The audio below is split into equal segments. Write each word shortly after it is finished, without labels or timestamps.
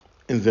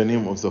In the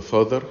name of the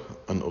Father,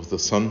 and of the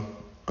Son,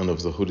 and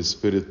of the Holy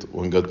Spirit,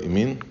 one God,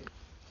 Amen.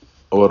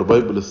 Our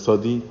Bible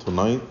study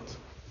tonight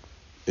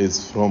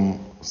is from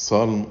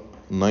Psalm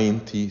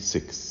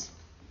 96.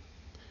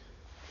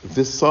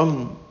 This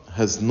psalm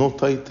has no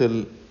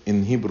title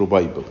in Hebrew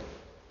Bible.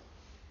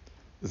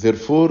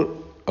 Therefore,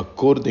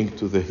 according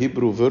to the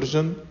Hebrew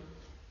version,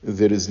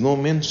 there is no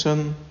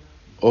mention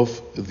of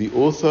the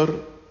author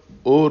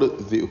or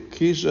the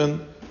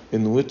occasion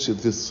in which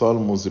this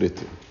psalm was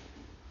written.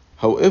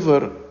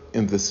 However,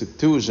 in the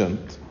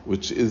Septuagint,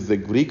 which is the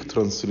Greek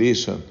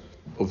translation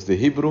of the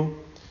Hebrew,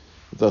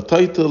 the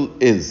title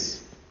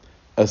is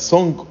A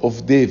Song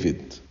of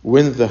David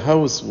when the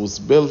house was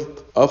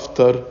built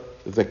after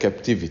the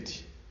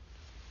captivity.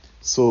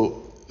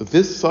 So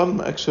this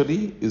psalm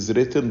actually is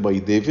written by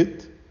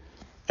David,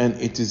 and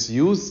it is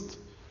used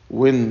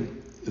when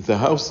the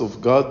house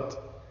of God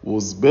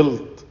was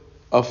built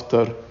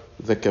after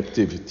the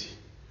captivity.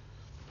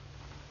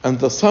 And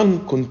the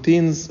psalm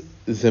contains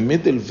the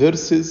middle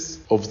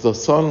verses of the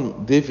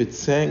psalm David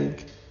sang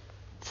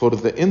for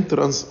the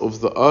entrance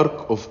of the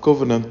Ark of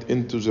Covenant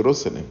into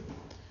Jerusalem.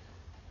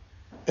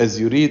 As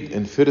you read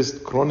in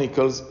 1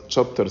 Chronicles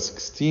chapter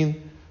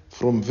 16,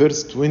 from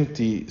verse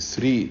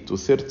 23 to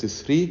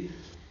 33,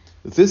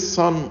 this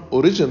psalm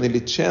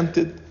originally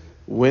chanted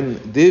when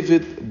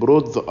David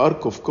brought the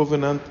Ark of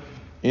Covenant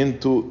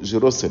into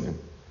Jerusalem.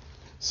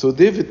 So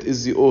David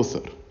is the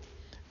author.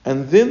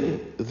 And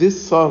then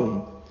this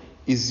psalm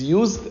is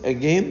used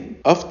again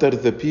after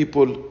the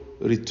people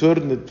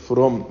returned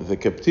from the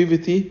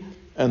captivity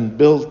and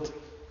built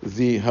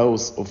the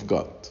house of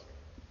God.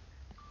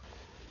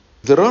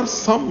 There are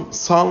some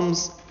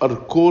psalms are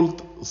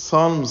called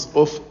psalms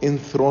of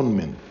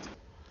enthronement.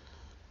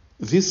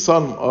 These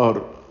psalms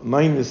are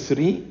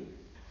 93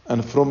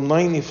 and from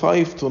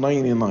 95 to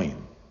 99.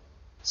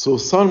 So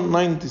Psalm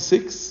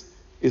 96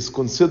 is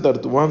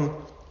considered one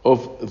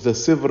of the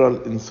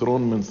several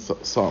enthronement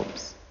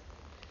psalms.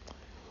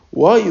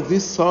 Why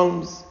these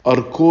psalms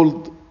are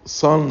called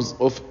psalms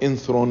of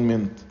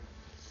enthronement?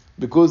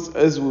 Because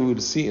as we will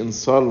see in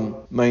Psalm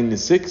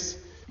 96,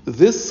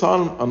 this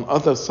psalm and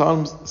other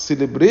psalms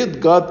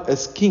celebrate God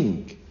as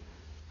king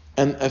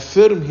and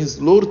affirm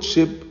his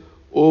lordship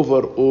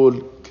over all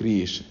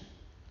creation.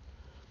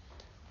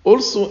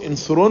 Also,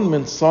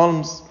 enthronement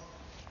psalms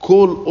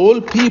call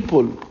all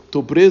people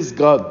to praise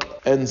God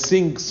and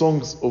sing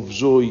songs of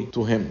joy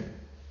to him.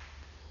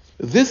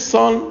 This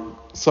psalm,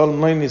 Psalm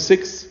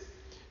 96,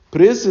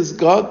 praises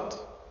God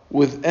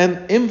with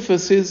an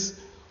emphasis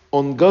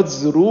on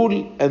God's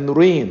rule and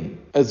reign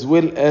as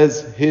well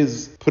as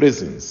his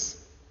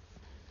presence.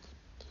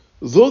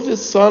 Though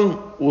this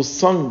psalm was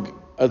sung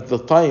at the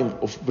time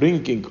of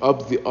bringing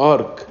up the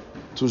ark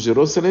to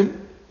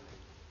Jerusalem,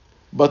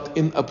 but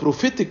in a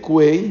prophetic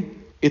way,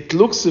 it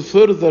looks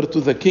further to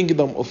the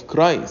kingdom of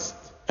Christ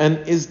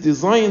and is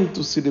designed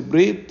to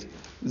celebrate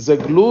the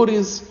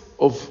glories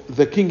of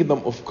the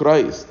kingdom of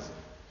Christ,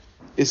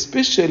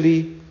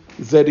 especially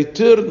the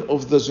return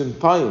of the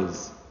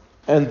Gentiles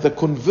and the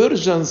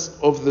convergence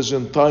of the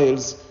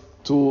Gentiles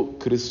to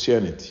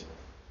Christianity.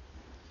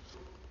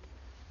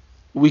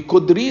 We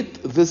could read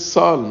this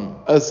psalm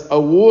as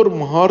a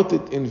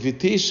warm-hearted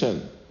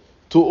invitation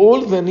to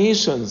all the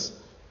nations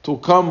to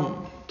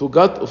come to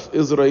God of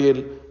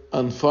Israel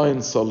and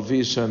find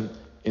salvation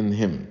in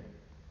him.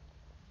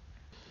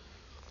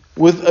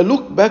 With a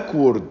look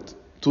backward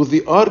to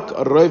the ark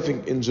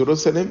arriving in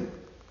Jerusalem,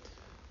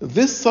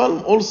 this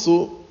psalm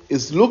also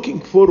is looking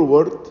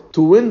forward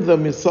to when the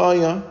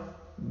Messiah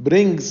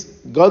brings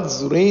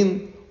God's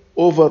reign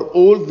over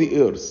all the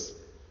earth.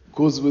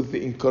 Because with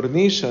the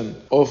incarnation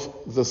of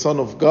the Son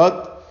of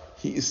God,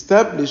 he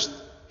established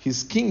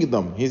his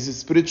kingdom, his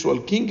spiritual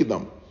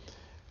kingdom,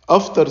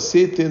 after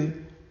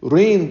Satan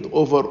reigned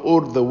over all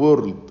the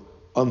world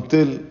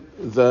until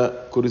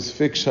the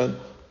crucifixion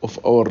of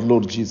our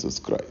Lord Jesus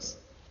Christ.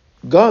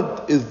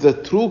 God is the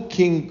true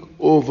king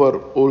over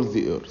all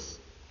the earth.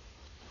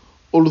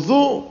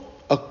 Although,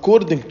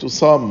 according to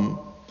some,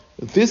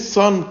 this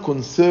psalm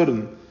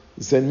concerns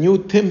the new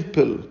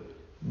temple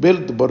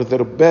built by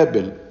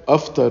Zerubbabel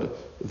after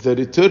the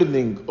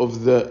returning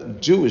of the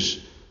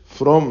Jewish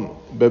from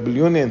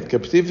Babylonian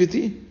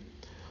captivity,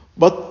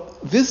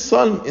 but this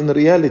psalm in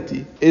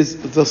reality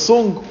is the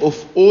song of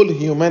all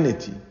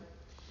humanity,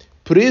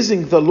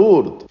 praising the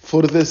Lord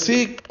for the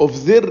sake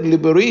of their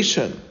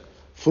liberation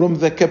from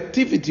the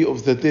captivity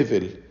of the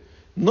devil,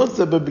 not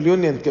the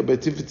Babylonian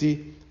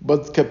captivity,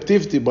 but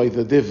captivity by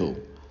the devil,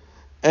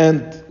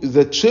 and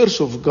the church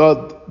of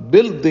God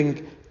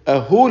building a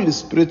holy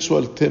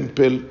spiritual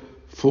temple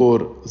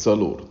for the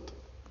Lord.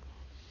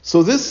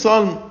 So this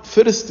psalm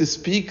first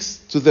speaks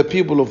to the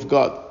people of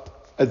God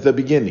at the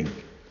beginning,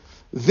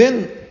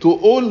 then to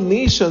all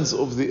nations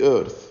of the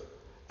earth,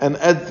 and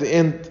at the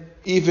end,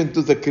 even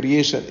to the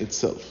creation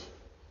itself.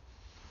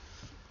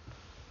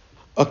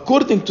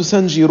 According to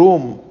Saint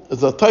Jerome,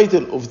 the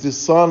title of this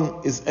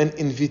psalm is an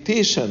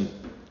invitation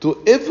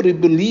to every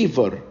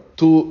believer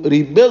to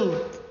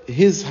rebuild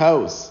his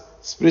house,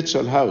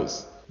 spiritual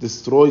house,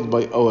 destroyed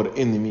by our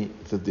enemy,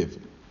 the devil.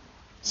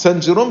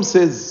 St. Jerome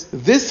says,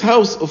 this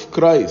house of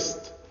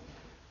Christ,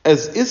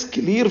 as is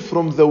clear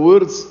from the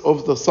words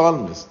of the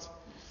psalmist,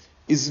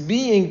 is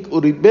being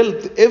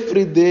rebuilt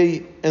every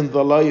day in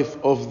the life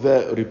of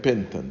the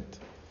repentant.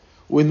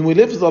 When we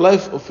live the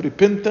life of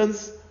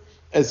repentance,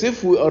 as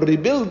if we are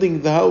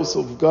rebuilding the house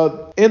of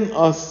God in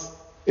us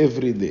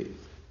every day.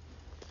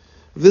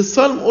 This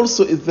psalm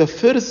also is the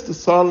first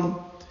psalm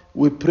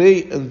we pray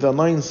in the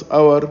 9th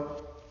hour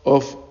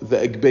of the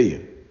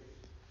Agpeya.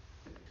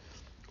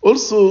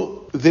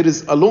 Also, there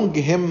is a long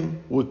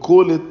hymn, we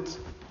call it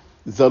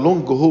the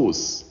Long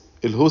Hos,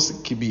 El Hos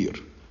Kibir.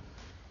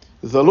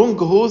 The Long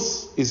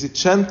Hos is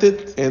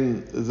chanted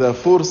in the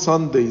 4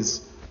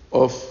 Sundays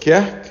of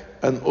Kahk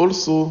and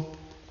also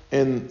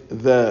in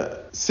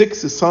the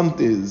 6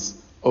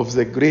 Sundays of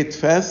the Great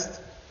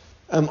Fast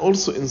and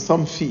also in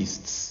some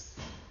feasts.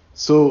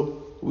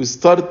 So we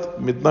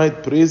start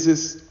midnight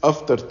praises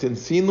after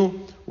Tensino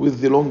with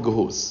the Long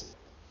Hos.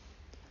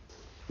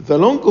 The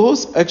Long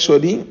Hos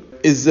actually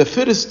is the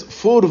first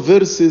 4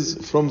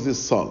 verses from this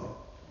psalm.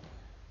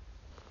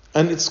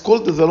 And it's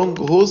called the Long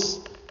Hos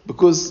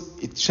because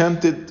it's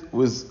chanted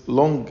with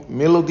long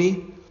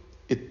melody.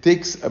 It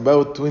takes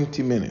about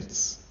 20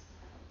 minutes.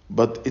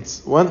 But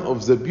it's one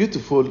of the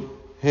beautiful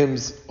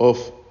hymns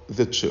of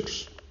the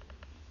church.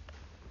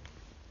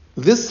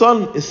 This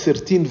psalm is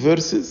 13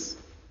 verses.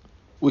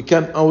 We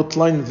can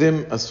outline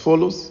them as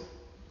follows.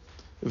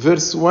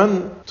 Verse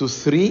 1 to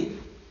 3,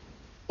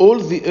 all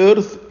the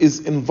earth is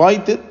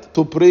invited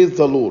to praise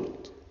the Lord.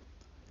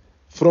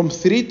 From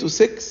 3 to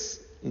 6,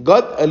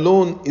 God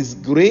alone is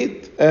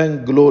great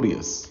and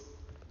glorious.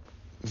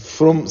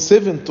 From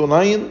 7 to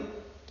 9,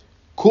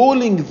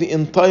 calling the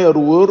entire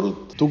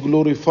world to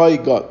glorify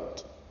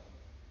God.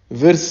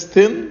 Verse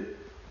 10,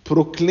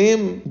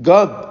 proclaim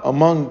God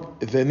among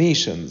the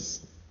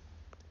nations.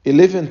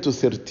 11 to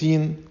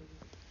 13,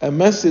 a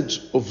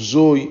message of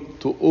joy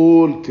to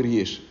all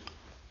creation.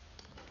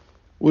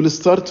 We'll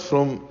start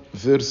from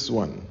verse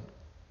 1.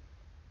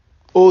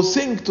 Oh,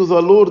 sing to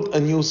the Lord a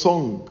new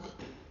song.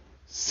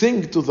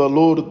 Sing to the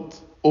Lord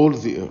all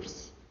the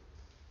earth.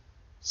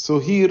 So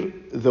here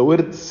the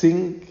word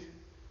sing,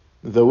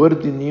 the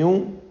word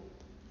new,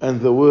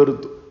 and the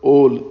word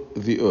all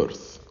the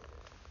earth.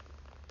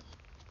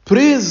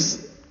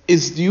 Praise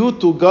is due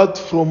to God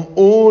from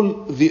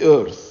all the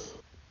earth.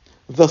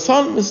 The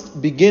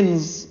psalmist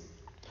begins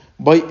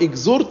by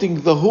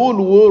exhorting the whole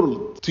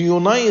world to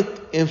unite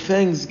in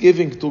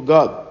thanksgiving to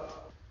God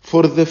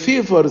for the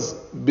favors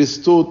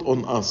bestowed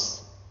on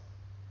us.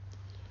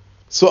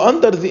 So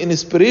under the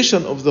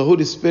inspiration of the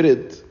Holy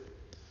Spirit,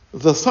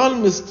 the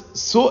psalmist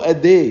saw a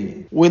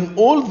day when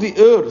all the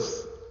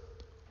earth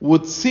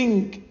would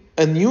sing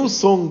a new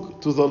song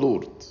to the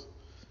Lord,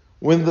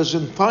 when the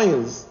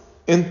Gentiles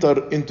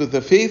enter into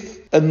the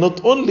faith, and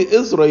not only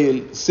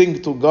Israel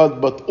sing to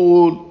God, but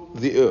all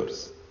the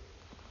earth.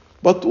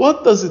 But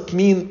what does it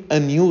mean, a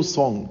new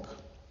song?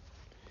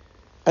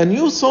 A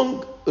new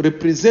song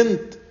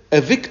represents a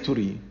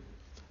victory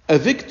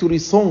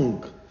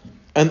song,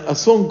 and a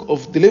song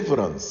of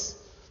deliverance,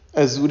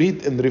 as we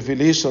read in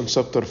Revelation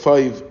chapter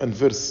 5 and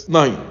verse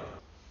 9.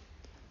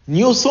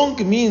 New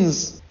song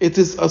means it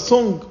is a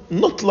song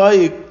not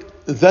like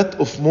that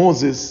of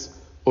Moses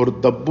or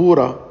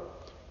Dabbura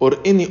or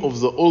any of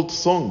the old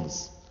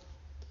songs,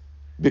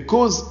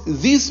 because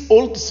these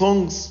old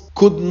songs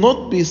could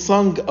not be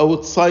sung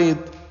outside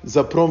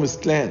the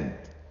promised land.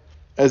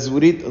 As we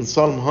read in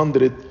Psalm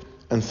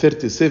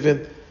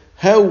 137,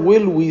 how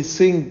will we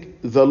sing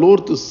the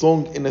Lord's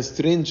song in a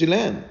strange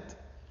land?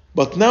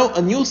 But now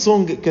a new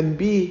song can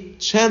be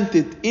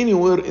chanted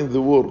anywhere in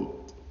the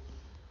world.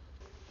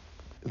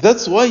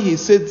 That's why he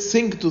said,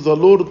 sing to the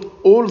Lord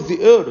all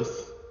the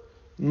earth,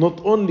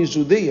 not only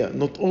Judea,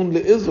 not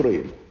only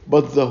Israel,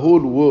 but the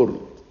whole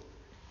world.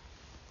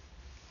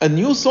 A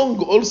new song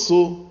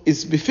also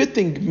is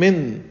befitting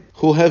men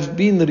who have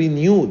been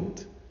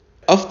renewed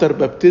after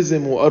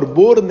baptism, who are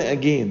born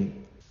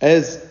again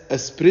as a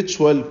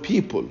spiritual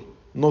people,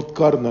 not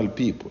carnal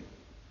people.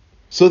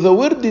 So the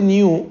word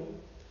new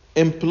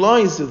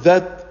implies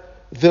that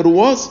there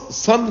was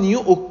some new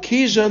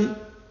occasion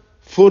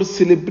for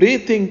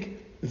celebrating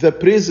the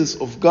praises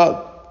of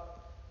God.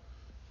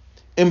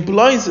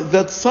 Implies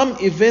that some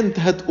event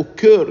had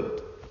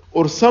occurred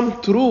or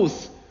some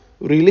truth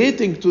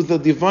relating to the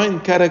divine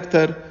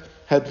character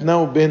had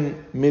now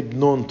been made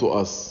known to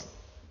us.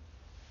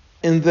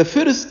 In the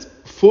first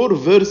 4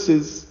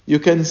 verses, you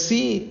can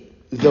see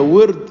the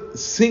word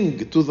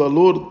sing to the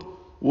Lord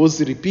was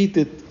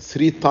repeated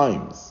 3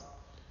 times.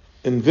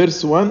 In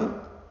verse 1,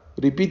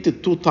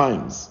 repeated 2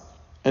 times,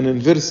 and in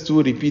verse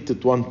 2,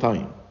 repeated 1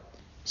 time.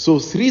 So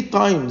 3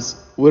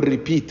 times were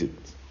repeated,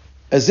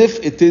 as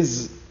if it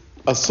is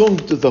a song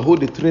to the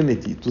Holy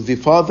Trinity, to the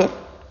Father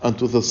and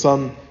to the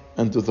Son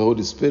and to the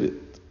Holy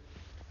Spirit.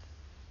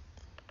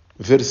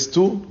 Verse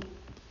 2,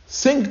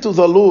 sing to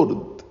the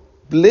Lord,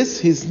 bless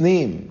His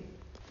name,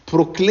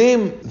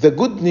 proclaim the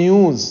good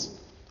news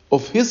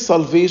of His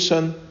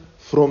salvation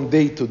from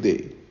day to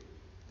day.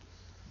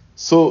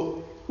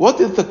 So What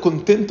is the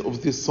content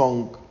of this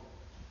song?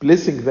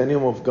 Blessing the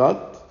name of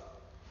God,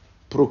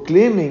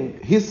 proclaiming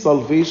His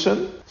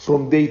salvation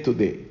from day to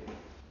day.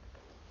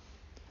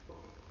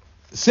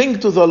 Sing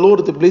to the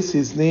Lord, bless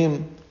His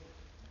name.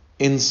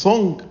 In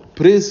song,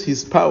 praise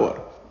His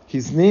power.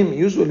 His name,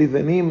 usually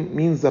the name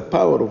means the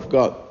power of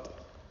God.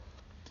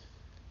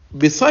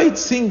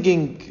 Besides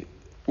singing,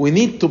 we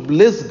need to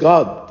bless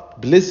God,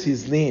 bless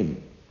His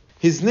name.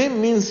 His name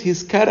means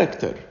His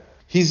character.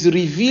 His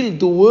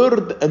revealed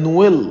word and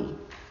will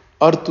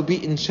are to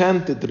be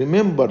enchanted,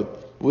 remembered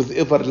with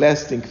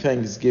everlasting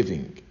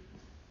thanksgiving.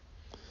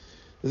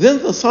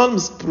 Then the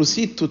Psalms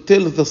proceed to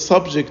tell the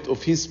subject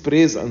of His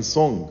praise and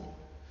song,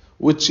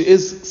 which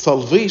is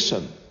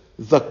salvation,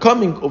 the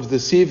coming of the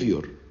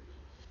Savior.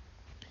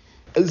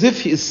 As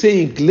if He is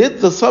saying, let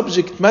the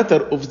subject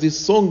matter of this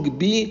song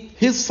be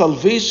His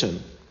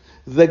salvation,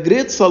 the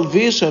great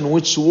salvation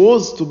which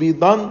was to be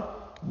done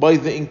by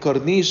the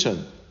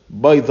incarnation,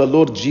 by the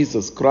Lord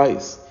Jesus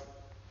Christ.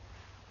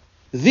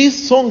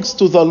 These songs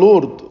to the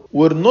Lord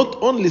were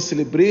not only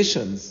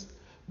celebrations,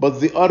 but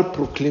they are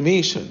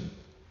proclamation.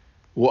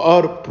 We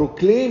are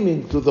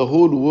proclaiming to the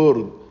whole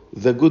world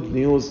the good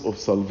news of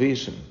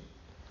salvation.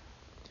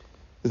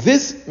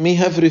 This may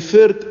have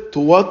referred to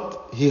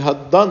what He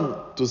had done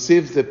to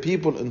save the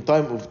people in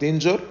time of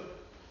danger,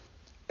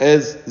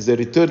 as the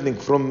returning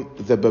from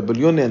the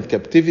Babylonian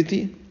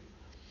captivity.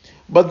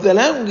 But the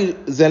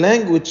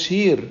language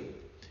here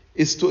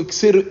is to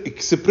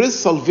express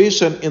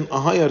salvation in a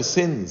higher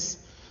sense.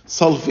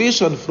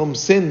 Salvation from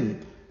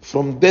sin,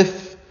 from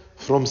death,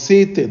 from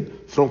Satan,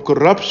 from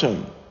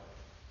corruption.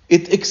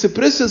 It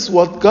expresses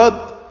what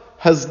God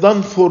has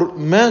done for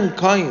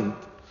mankind,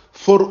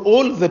 for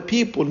all the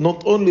people,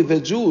 not only the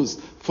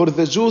Jews, for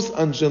the Jews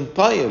and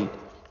Gentile,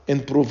 in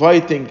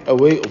providing a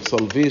way of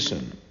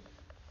salvation.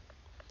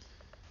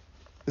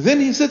 Then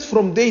he said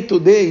from day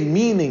to day,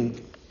 meaning,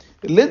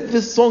 let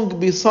this song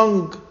be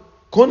sung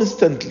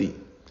constantly,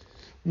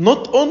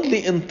 not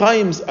only in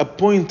times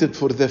appointed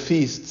for the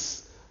feasts,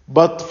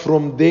 but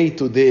from day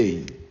to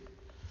day.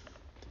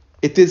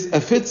 It is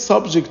a fit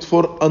subject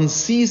for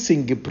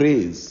unceasing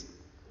praise.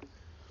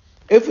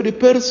 Every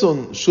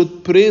person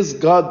should praise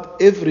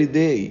God every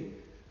day,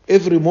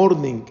 every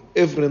morning,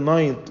 every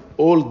night,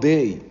 all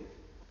day.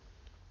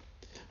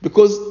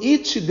 Because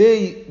each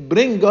day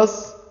brings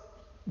us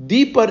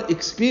deeper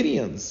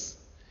experience.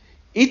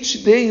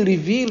 Each day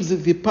reveals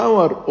the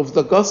power of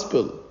the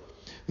gospel.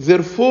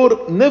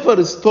 Therefore,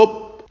 never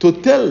stop to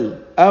tell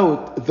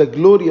out the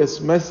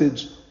glorious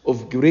message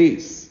of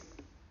grace.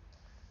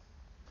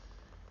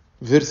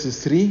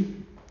 Verse 3,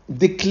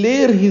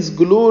 declare His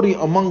glory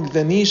among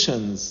the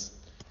nations,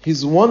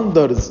 His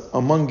wonders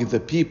among the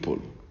people.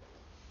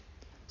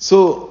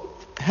 So,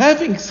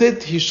 having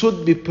said He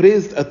should be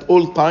praised at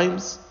all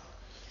times,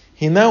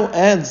 He now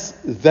adds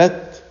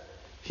that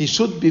He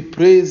should be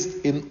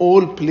praised in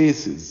all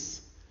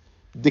places.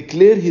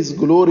 Declare His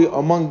glory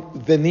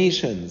among the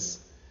nations.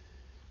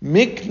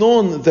 Make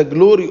known the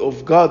glory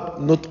of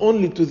God not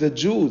only to the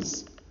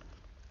Jews,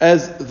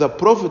 as the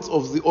prophets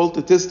of the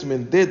Old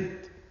Testament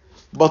did,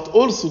 but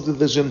also to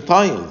the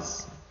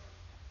Gentiles.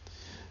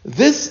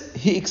 This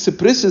He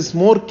expresses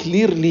more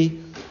clearly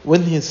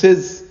when He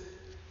says,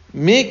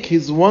 make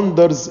His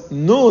wonders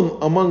known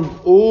among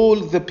all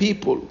the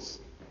peoples.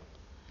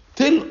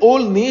 Tell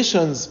all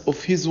nations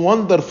of His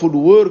wonderful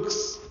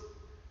works,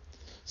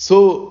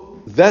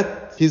 so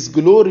that His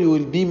glory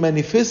will be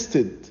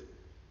manifested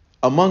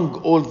among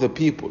all the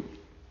people.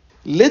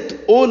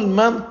 Let all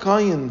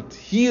mankind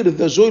hear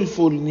the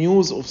joyful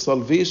news of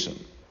salvation.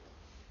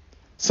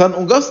 St.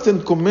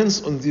 Augustine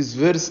comments on this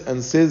verse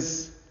and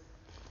says,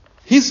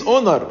 His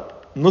honor,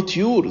 not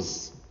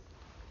yours.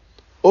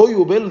 O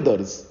you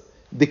builders,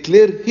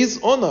 declare His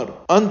honor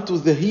unto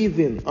the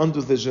heathen,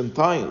 unto the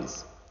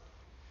Gentiles.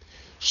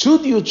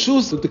 Should you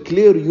choose to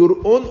declare your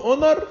own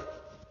honor,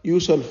 you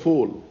shall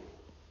fall.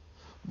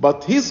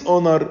 But His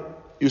honor,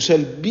 you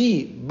shall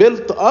be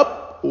built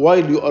up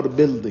while you are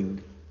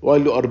building.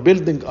 While you are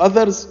building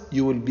others,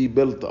 you will be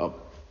built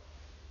up.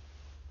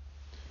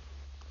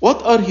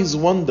 What are His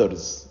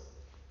wonders?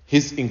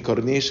 His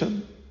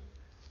incarnation.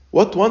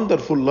 What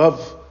wonderful love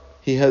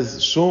He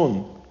has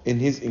shown in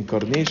His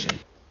incarnation.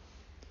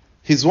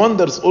 His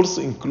wonders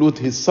also include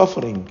His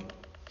suffering,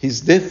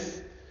 His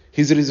death,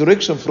 His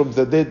resurrection from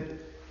the dead,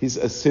 His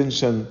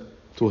ascension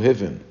to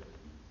heaven.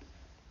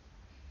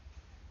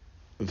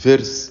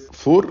 Verse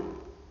 4,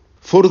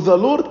 for the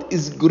Lord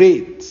is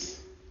great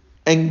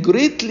and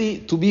greatly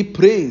to be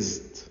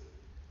praised.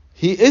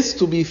 He is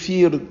to be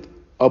feared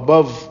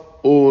above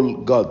all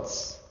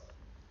gods.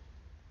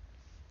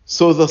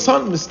 So the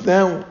psalmist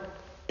now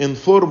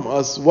inform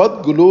us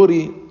what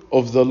glory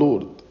of the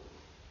Lord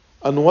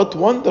and what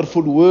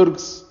wonderful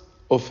works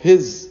of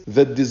His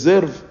that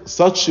deserve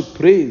such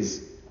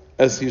praise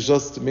as he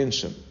just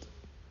mentioned.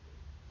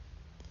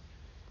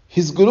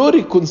 His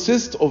glory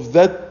consists of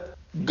that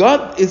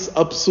God is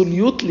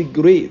absolutely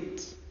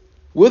great,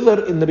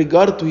 whether in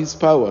regard to His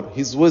power,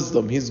 His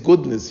wisdom, His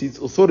goodness, His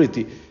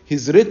authority,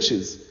 His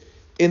riches.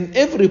 In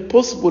every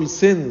possible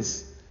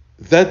sense,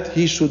 that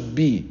he should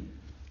be,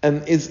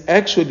 and is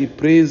actually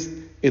praised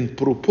in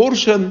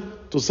proportion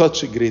to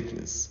such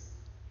greatness.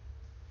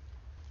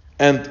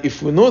 And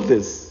if we know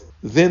this,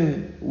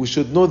 then we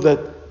should know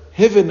that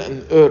heaven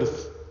and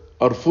earth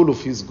are full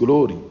of his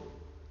glory.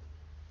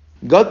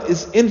 God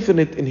is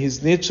infinite in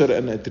his nature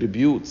and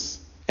attributes,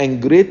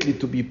 and greatly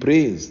to be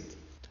praised.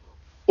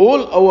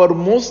 All our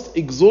most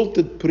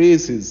exalted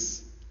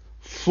praises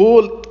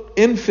fall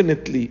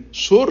infinitely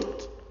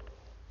short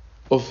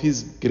of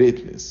his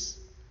greatness.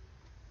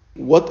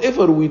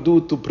 Whatever we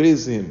do to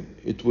praise him,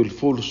 it will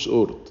fall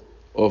short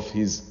of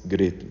his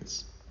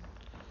greatness.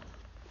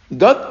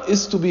 God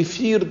is to be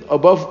feared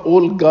above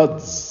all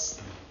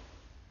gods.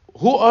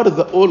 Who are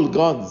the all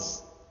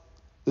gods?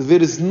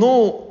 There is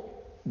no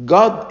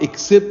God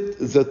except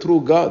the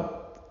true God.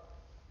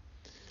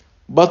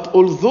 But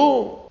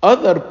although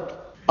other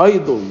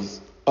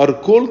idols are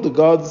called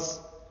gods,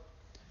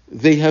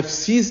 they have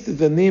seized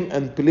the name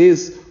and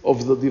place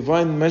of the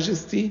divine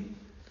majesty,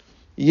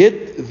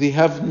 yet they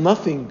have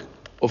nothing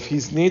of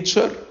his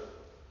nature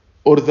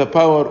or the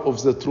power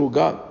of the true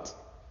God.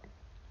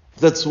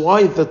 That's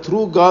why the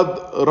true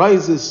God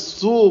rises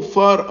so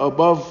far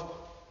above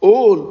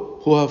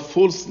all who have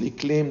falsely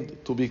claimed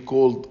to be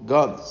called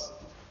gods.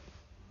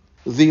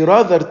 They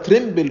rather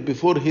tremble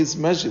before his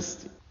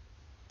majesty.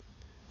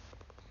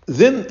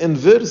 Then in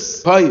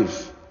verse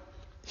 5,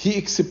 he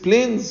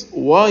explains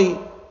why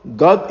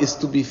God is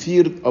to be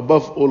feared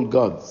above all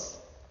gods.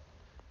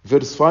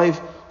 Verse 5,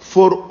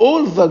 for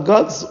all the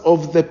gods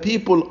of the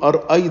people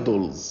are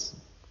idols.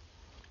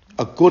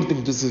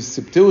 According to the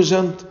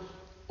Septuagint,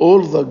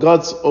 all the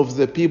gods of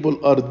the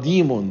people are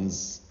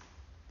demons.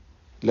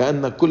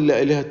 لأن كل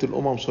آلهة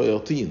الأمم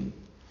شياطين.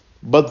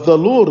 But the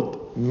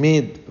Lord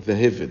made the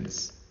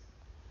heavens.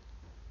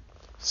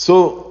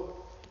 So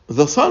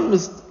the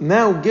psalmist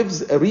now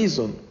gives a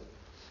reason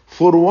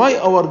for why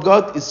our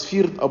God is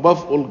feared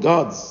above all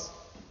gods,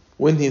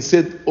 when he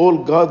said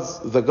all gods,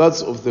 the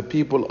gods of the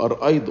people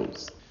are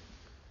idols.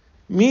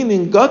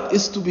 Meaning God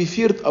is to be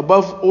feared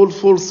above all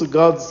false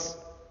gods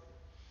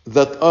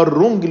that are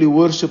wrongly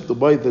worshipped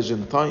by the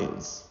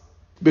Gentiles.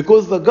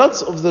 Because the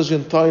gods of the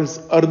Gentiles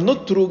are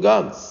not true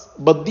gods,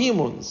 but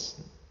demons,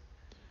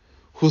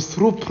 who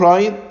through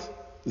pride,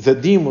 the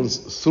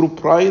demons through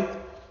pride,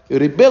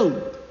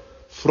 rebelled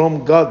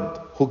from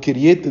God who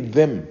created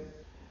them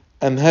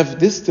and have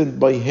destined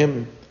by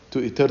him to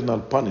eternal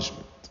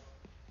punishment.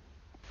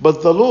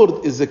 But the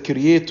Lord is a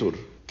creator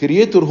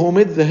who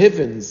made the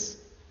heavens,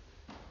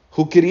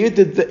 who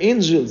created the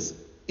angels,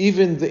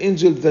 even the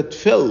angels that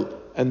fell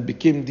and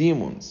became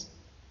demons.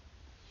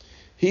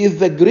 He is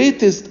the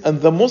greatest and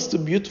the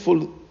most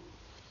beautiful.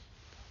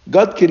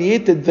 God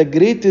created the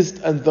greatest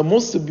and the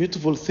most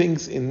beautiful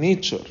things in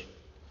nature,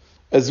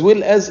 as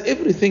well as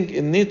everything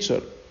in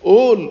nature.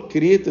 All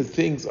created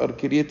things are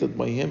created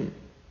by him.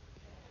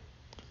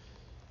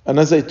 And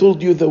as I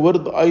told you, the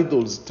word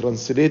idols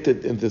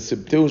translated in the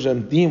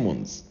Septuagint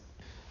demons.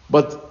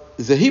 But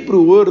the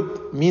Hebrew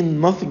word means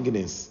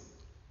nothingness.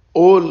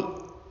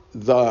 All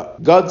the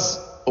gods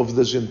of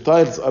the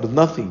Gentiles are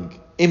nothing,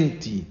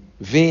 empty,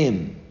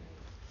 vain.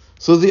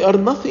 So they are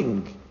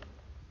nothing,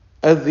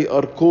 as they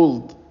are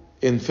called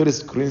in 1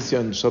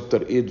 Corinthians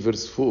chapter 8,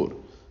 verse 4.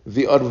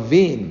 They are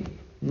vain,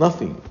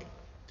 nothing.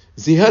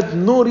 They had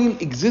no real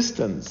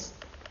existence.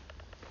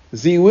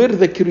 They were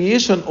the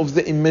creation of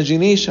the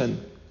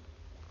imagination.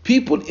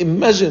 People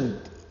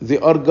imagined they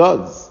are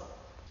gods.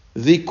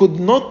 They could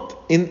not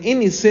in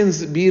any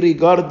sense be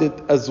regarded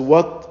as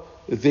what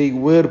they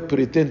were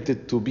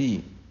pretended to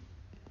be.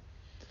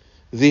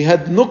 They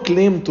had no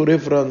claim to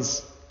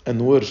reverence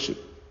and worship.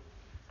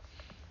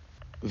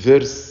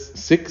 Verse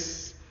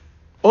 6,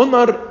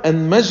 honor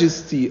and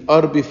majesty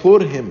are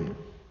before him.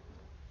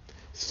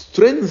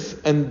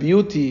 Strength and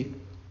beauty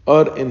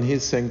are in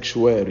his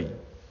sanctuary.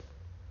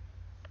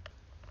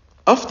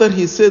 After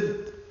he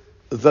said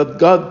that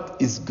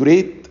God is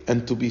great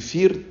and to be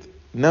feared,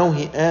 now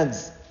he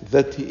adds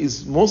that he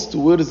is most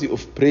worthy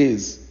of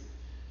praise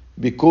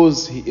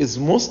because he is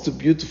most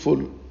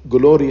beautiful,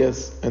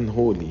 glorious, and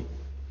holy.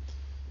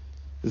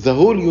 The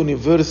whole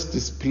universe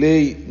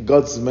displays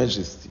God's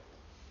majesty.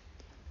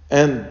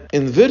 And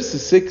in verse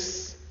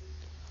 6,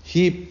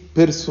 he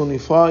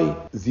personifies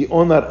the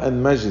honor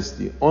and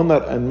majesty.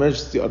 Honor and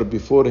majesty are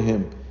before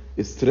him.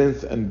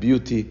 Strength and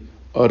beauty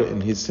are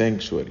in his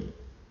sanctuary.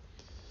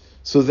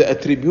 So the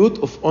attribute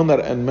of honor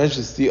and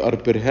majesty are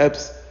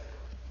perhaps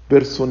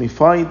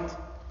personified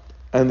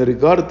and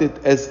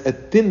regarded as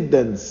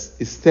attendants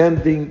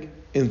standing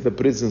in the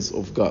presence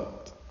of God.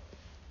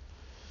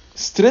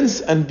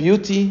 Strength and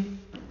beauty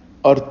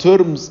are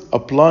terms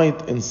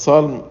applied in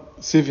Psalm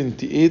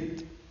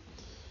 78,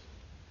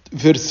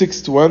 verse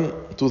 61,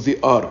 to the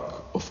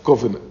Ark of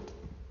Covenant,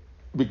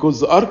 because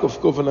the Ark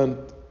of Covenant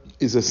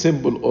is a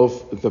symbol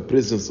of the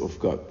presence of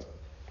God.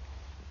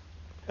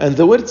 And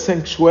the word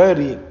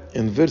sanctuary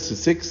in verse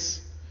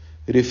 6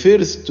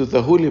 refers to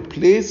the holy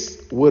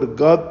place where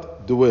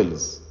God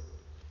dwells,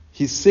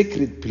 his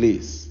sacred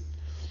place.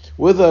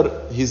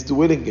 Whether he's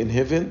dwelling in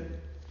heaven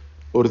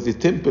or the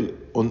temple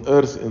on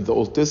earth in the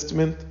Old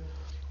Testament,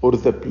 or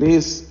the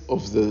place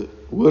of the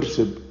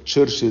worship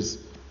churches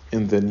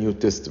in the New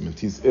Testament,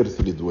 his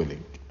earthly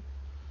dwelling.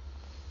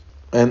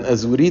 And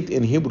as we read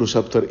in Hebrews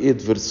chapter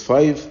 8, verse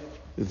 5,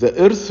 the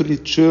earthly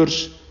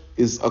church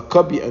is a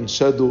copy and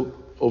shadow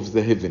of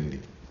the heavenly.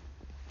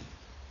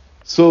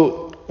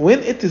 So when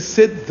it is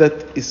said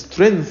that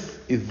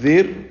strength is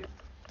there,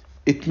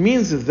 it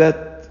means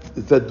that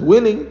the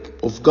dwelling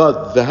of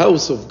God, the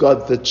house of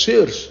God, the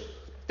church,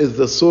 is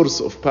the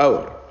source of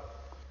power.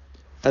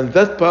 And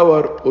that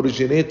power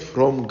originates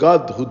from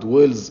God who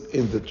dwells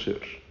in the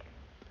church.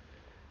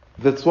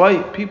 That's why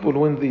people,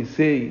 when they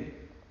say,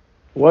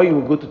 why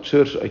you go to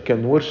church, I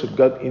can worship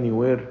God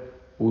anywhere,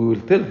 we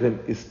will tell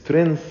them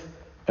strength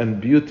and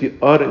beauty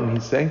are in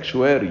his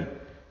sanctuary.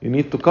 You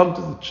need to come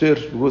to the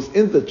church, because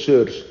in the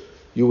church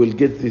you will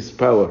get this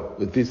power,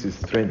 this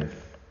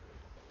strength.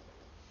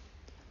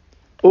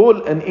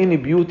 All and any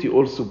beauty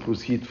also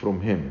proceed from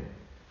him.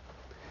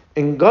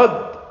 In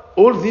God,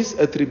 all these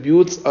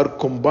attributes are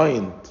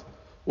combined.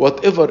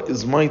 Whatever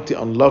is mighty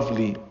and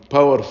lovely,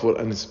 powerful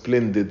and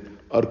splendid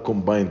are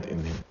combined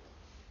in him.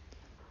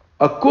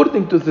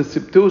 According to the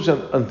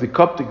Septuagint and the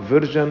Coptic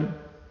version,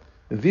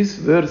 this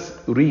verse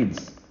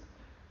reads,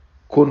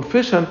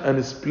 confession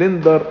and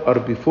splendor are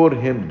before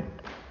him.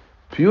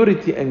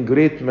 Purity and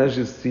great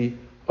majesty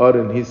are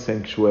in his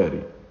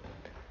sanctuary.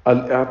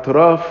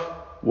 Al-i'tiraf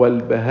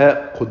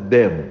wal-baha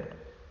quddamu.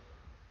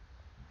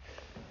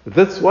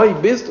 That's why,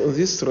 based on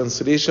this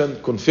translation,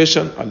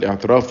 confession,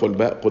 al-i'tiraf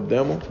wal-baha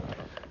quddamu,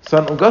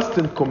 St.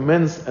 Augustine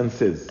comments and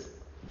says,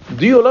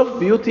 do you love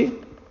beauty?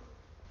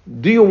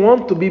 Do you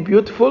want to be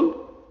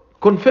beautiful?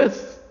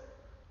 Confess.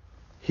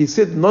 He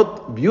said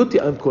not beauty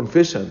and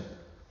confession,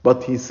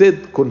 but he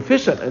said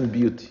confession and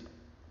beauty.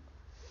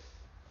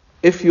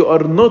 If you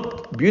are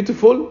not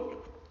beautiful,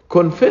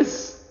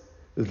 confess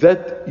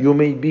that you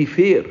may be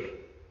fair.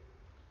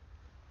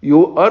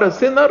 You are a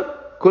sinner,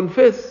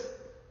 confess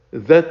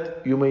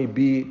that you may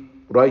be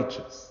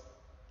righteous.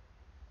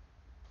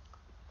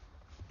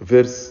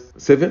 Verse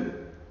 7.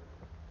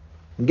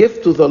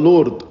 Give to the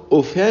Lord,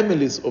 O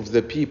families of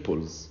the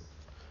peoples.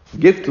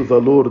 Give to the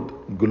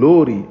Lord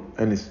glory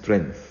and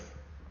strength.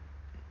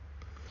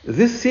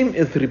 This theme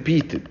is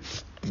repeated.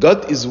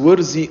 God is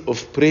worthy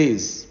of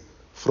praise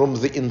from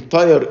the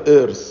entire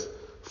earth,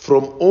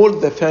 from all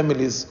the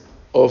families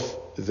of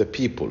the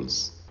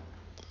peoples.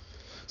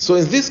 So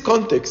in this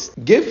context,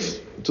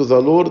 give to the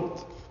Lord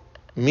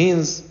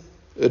means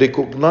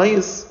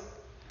recognize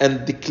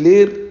and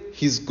declare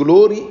his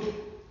glory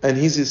and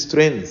his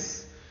strength.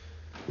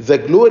 The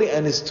glory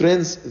and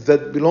strength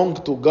that belong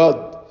to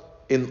God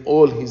in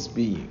all his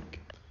being.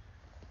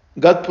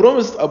 God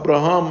promised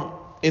Abraham,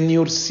 in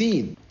your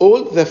seed,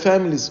 all the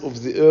families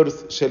of the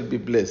earth shall be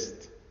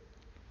blessed.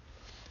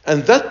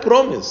 And that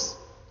promise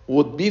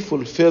would be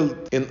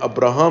fulfilled in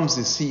Abraham's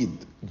seed,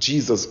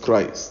 Jesus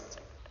Christ.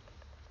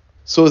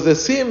 So the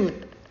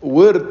same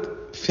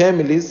word,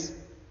 families,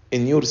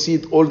 in your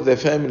seed, all the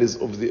families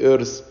of the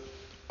earth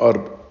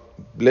are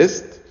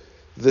blessed.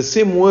 The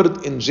same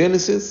word in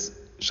Genesis,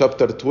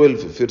 chapter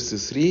 12,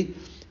 verse 3,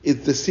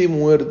 is the same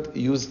word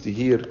used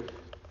here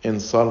in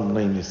Psalm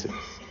 96.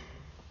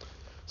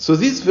 So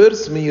this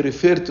verse may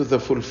refer to the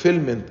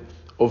fulfillment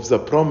of the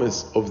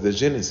promise of the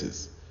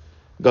Genesis.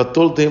 God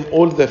told him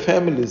all the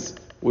families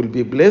will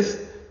be blessed.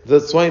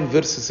 That's why in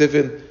verse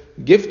 7,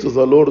 give to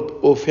the Lord,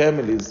 O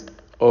families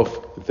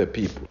of the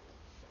people.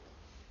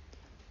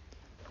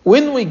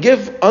 When we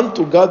give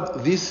unto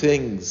God these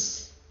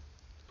things,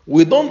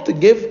 we don't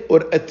give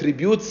or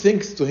attribute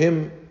things to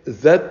him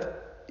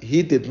that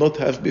he did not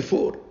have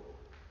before.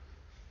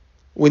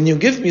 When you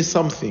give me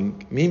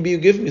something, maybe you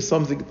give me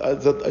something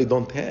that I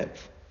don't have.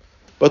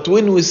 But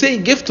when we say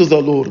give to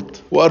the Lord,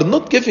 we are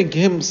not giving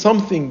him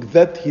something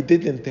that he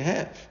didn't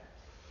have.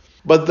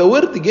 But the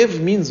word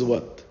give means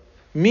what?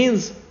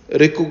 Means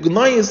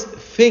recognize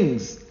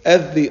things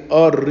as they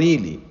are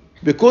really.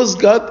 Because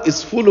God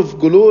is full of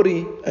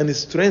glory and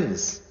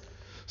strength.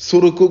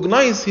 So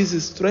recognize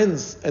his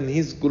strength and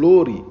his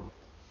glory.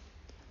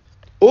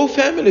 O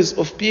families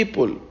of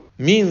people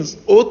means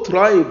O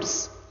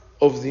tribes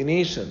of the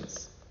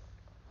nations.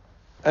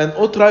 And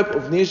O tribe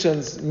of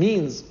nations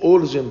means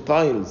all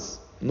Gentiles,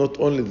 not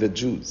only the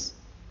Jews.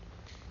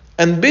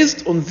 And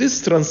based on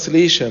this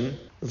translation,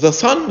 the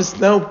psalmist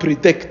now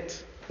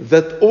predict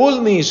that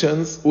all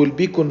nations will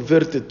be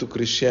converted to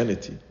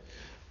Christianity.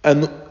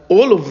 And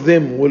all of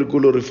them will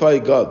glorify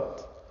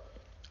God.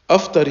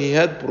 After he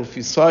had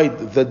prophesied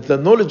that the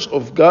knowledge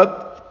of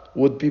God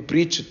would be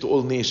preached to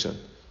all nations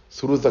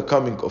through the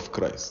coming of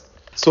Christ.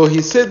 So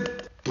he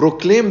said,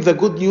 proclaim the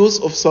good news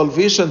of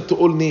salvation to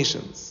all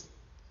nations.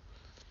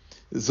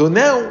 So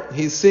now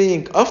he's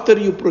saying, after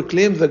you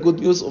proclaim the good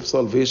news of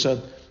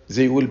salvation,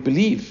 they will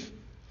believe.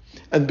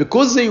 And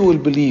because they will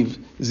believe,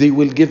 they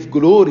will give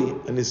glory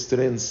and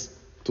strength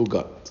to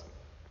God.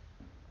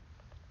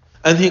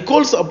 And he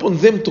calls upon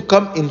them to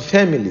come in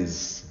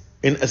families,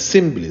 in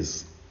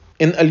assemblies,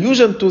 in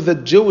allusion to the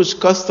Jewish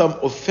custom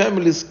of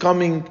families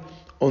coming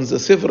on the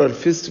several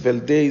festival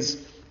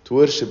days to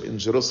worship in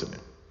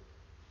Jerusalem.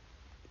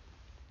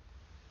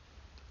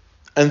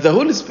 And the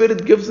Holy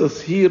Spirit gives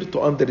us here to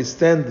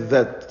understand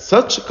that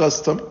such a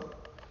custom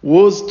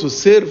was to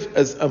serve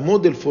as a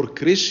model for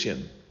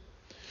Christians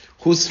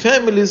whose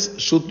families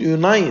should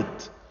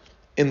unite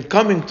in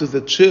coming to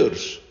the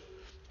church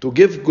to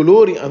give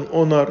glory and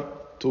honor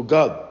to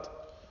God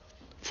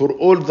for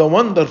all the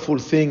wonderful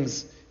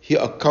things He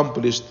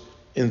accomplished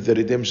in the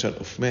redemption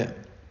of man.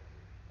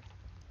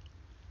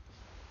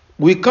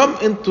 We come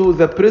into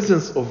the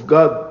presence of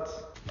God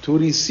to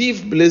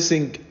receive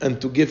blessing and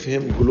to give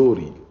Him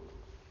glory.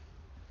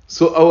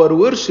 So our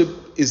worship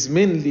is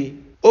mainly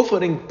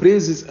offering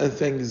praises and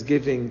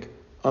thanksgiving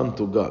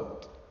unto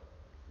God.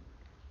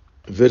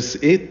 Verse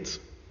 8,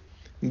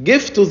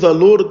 give to the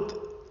Lord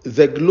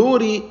the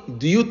glory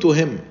due to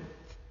Him.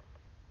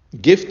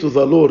 Give to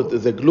the Lord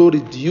the glory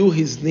due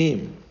His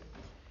name.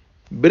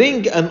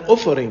 Bring an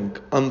offering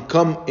and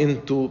come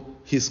into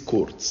His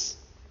courts.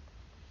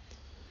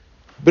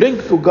 Bring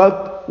to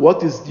God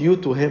what is due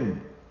to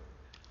Him.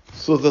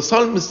 So the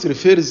psalmist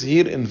refers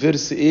here in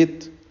verse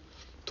 8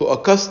 to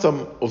a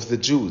custom of the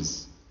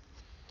Jews.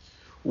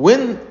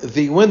 When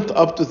they went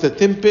up to the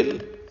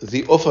temple,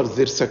 they offered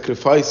their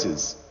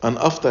sacrifices, and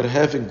after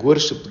having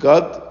worshipped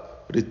God,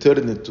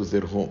 returned to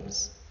their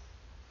homes.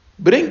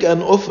 Bring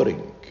an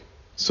offering.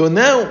 So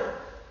now,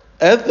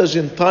 as the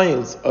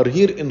Gentiles are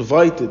here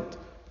invited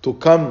to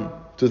come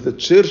to the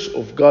church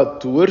of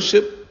God to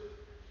worship,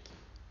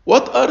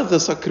 what are the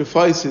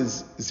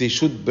sacrifices they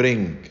should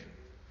bring?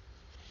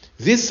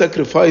 These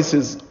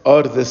sacrifices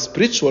are the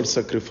spiritual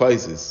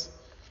sacrifices.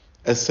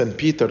 As St.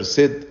 Peter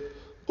said,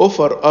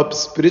 offer up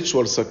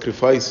spiritual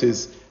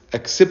sacrifices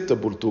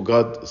acceptable to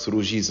God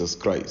through Jesus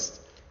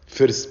Christ.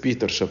 1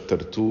 Peter chapter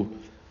 2,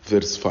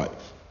 verse 5.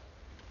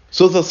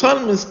 So the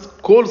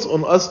psalmist calls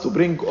on us to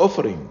bring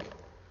offering,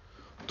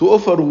 to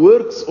offer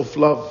works of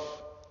love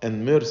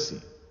and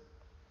mercy.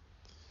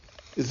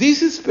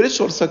 These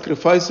spiritual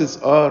sacrifices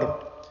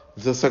are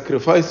the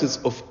sacrifices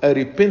of a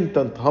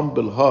repentant,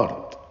 humble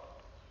heart,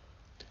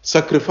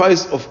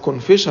 sacrifice of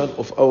confession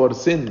of our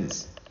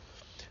sins,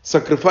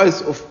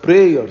 sacrifice of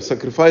prayer,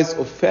 sacrifice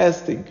of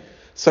fasting,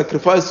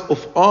 sacrifice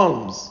of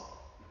alms.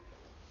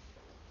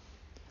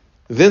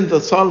 Then the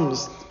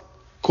psalmist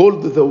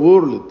called the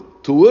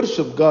world to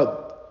worship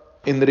God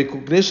in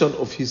recognition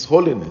of His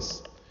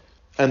holiness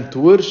and to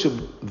worship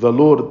the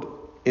Lord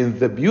in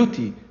the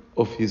beauty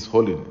of His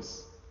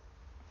holiness.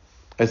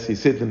 As he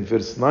said in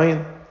verse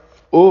 9,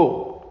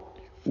 "Oh,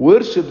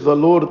 worship the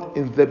Lord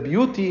in the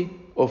beauty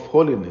of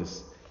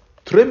holiness.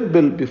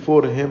 Tremble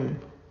before Him,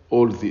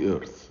 all the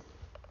earth."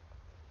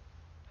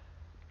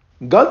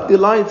 God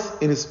delights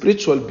in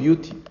spiritual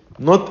beauty,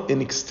 not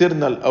in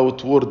external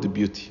outward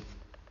beauty.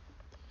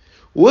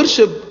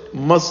 Worship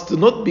must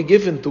not be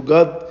given to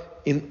God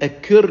in a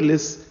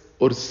careless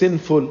or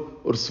sinful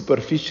or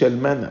superficial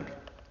manner.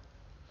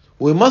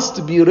 We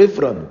must be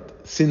reverent,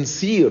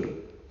 sincere,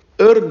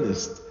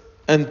 earnest,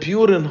 and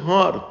pure in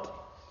heart,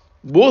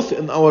 both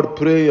in our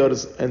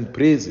prayers and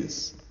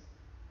praises.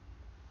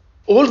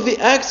 All the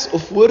acts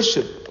of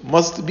worship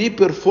must be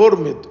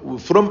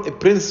performed from a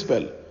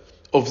principle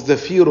of the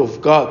fear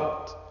of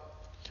God,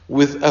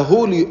 with a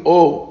holy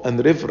awe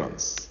and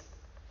reverence.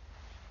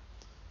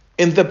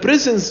 In the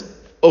presence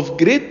of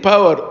great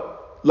power,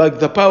 like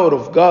the power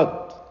of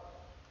God,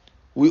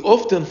 we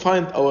often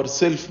find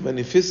ourselves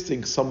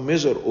manifesting some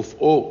measure of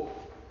awe.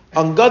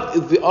 And God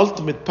is the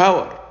ultimate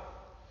power.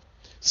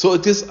 So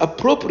it is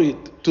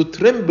appropriate to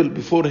tremble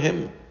before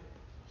Him,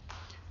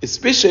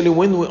 especially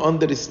when we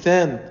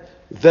understand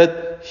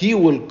that He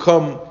will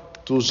come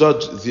to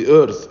judge the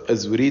earth,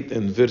 as we read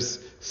in verse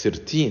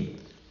 13.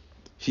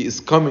 He is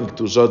coming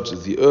to judge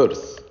the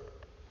earth.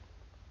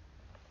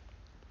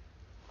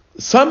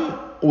 Some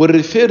will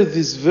refer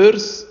this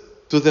verse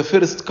to the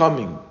first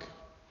coming,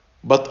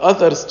 but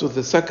others to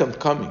the second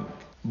coming.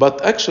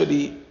 But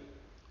actually,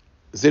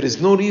 there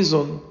is no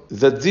reason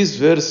that this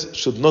verse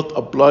should not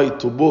apply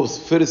to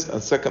both first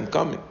and second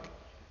coming.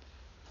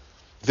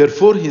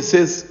 Therefore, he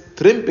says,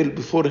 tremble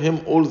before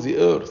Him all the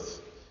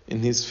earth in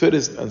His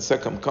first and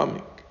second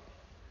coming.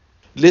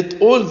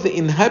 Let all the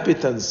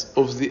inhabitants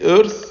of the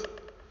earth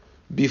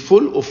be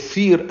full of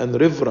fear and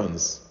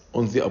reverence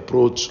on the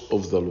approach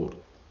of the Lord.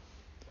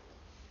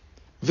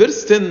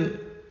 Verse 10,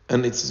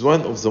 and it's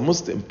one of the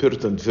most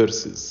important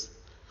verses.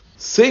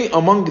 Say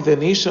among the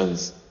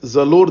nations,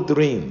 the Lord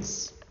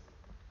reigns.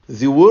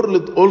 The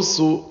world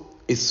also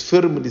is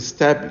firmly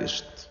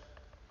established.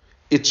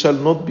 It shall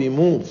not be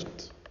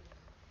moved.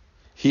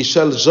 He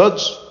shall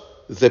judge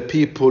the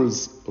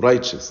peoples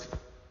righteously.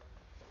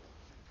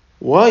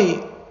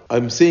 Why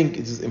I'm saying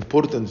it is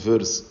important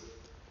verse?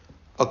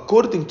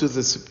 According to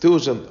the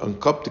Septuagint and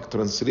Coptic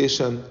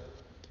translation,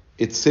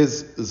 it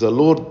says, the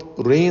Lord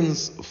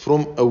reigns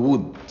from a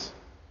wood.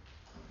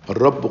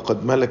 الرب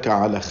قد ملك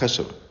على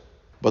خشب.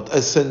 But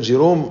as St.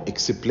 Jerome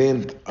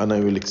explained, and I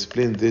will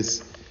explain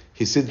this,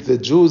 he said the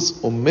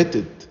Jews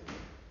omitted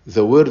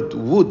the word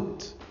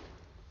wood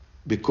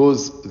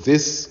because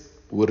this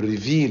will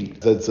reveal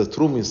that the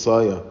true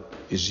Messiah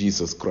is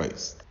Jesus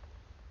Christ.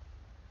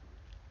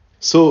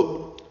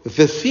 So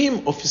the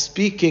theme of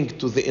speaking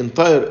to the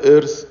entire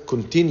earth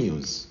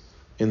continues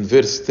in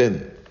verse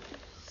 10,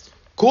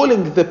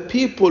 calling the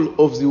people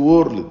of the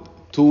world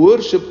to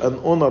worship and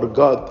honor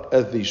God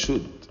as they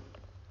should.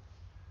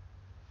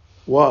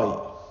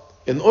 Why?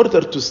 In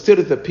order to stir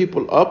the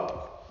people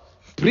up,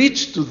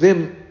 preach to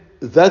them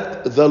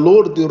that the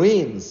Lord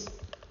reigns.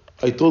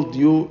 I told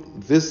you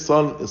this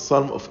psalm is a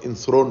psalm of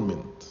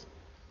enthronement.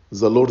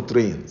 The Lord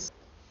reigns.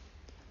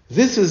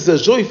 This is the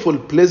joyful,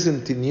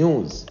 pleasant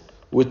news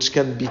which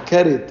can be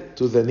carried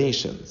to the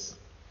nations.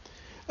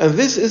 And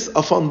this is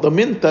a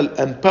fundamental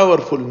and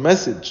powerful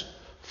message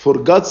for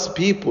God's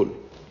people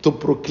to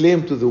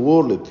proclaim to the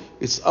world.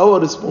 It's our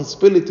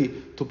responsibility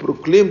to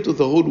proclaim to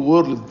the whole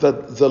world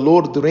that the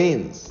Lord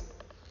reigns.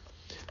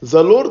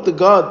 The Lord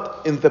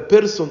God, in the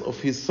person of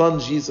His Son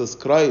Jesus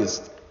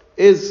Christ,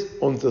 is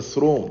on the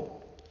throne.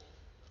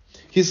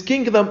 His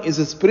kingdom is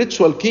a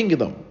spiritual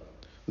kingdom,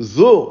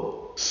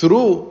 through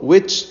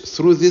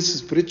this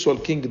spiritual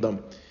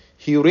kingdom,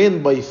 He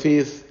reigned by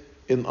faith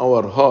in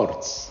our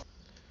hearts.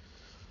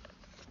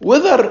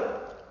 Whether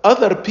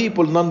other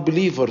people,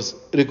 non-believers,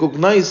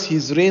 recognize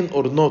His reign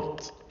or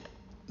not,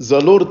 the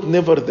Lord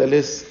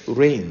nevertheless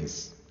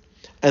reigns.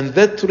 And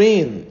that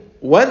reign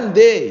one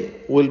day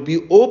will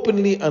be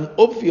openly and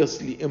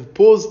obviously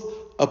imposed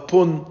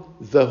upon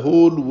the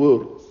whole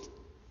world.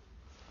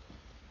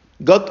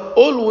 God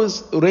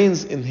always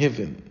reigns in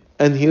heaven,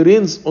 and He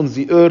reigns on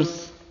the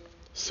earth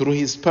through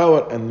His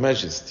power and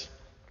majesty.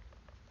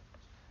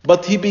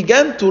 But He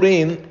began to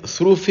reign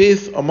through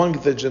faith among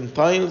the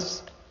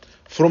Gentiles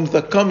from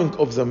the coming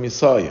of the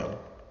Messiah,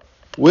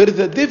 where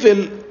the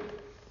devil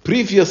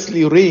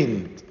previously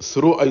reigned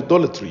through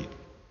idolatry.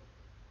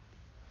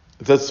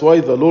 That's why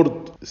the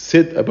Lord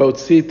said about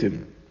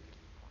Satan,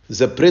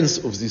 the prince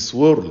of this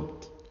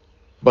world.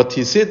 But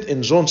He said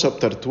in John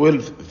chapter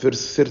 12,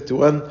 verse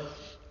 31,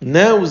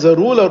 now the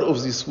ruler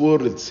of this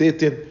world,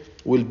 Satan,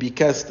 will be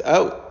cast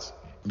out,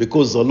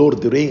 because the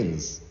Lord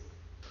reigns.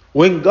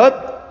 When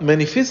God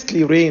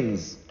manifestly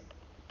reigns,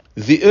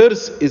 the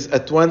earth is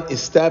at once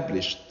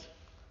established,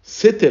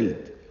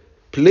 settled,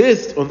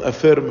 placed on a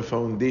firm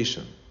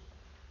foundation.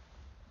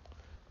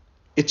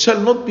 It shall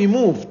not be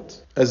moved,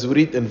 as we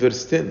read in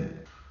verse 10.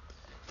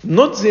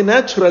 Not the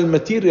natural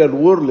material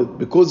world,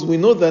 because we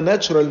know the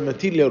natural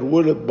material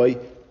world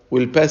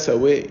will pass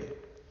away.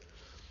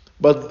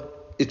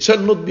 But it shall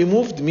not be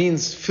moved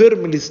means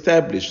firmly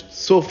established,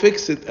 so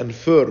fixed and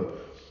firm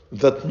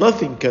that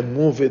nothing can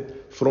move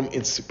it from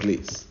its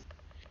place.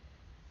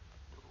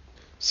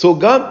 So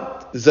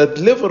God, the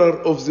deliverer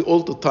of the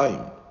old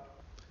time,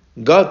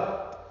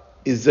 God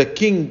is the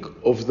king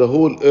of the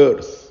whole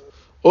earth.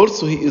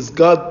 Also, He is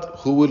God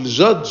who will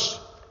judge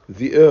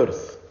the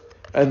earth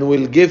and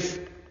will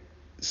give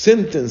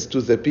sentence to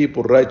the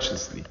people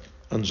righteously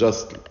and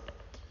justly.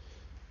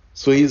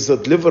 So He is the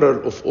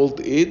deliverer of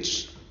old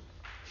age.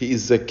 He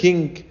is the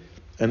king,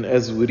 and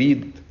as we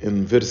read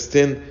in verse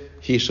 10,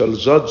 He shall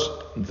judge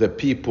the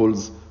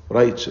peoples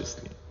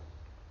righteously.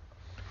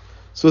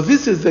 So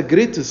this is the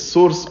greatest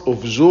source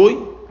of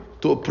joy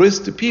to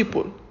oppressed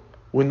people.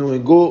 When we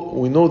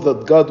know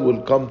that God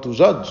will come to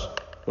judge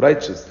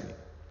righteously.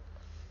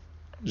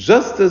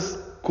 Justice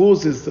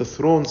causes the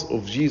thrones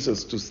of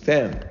Jesus to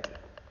stand.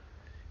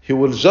 He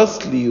will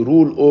justly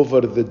rule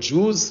over the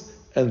Jews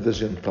and the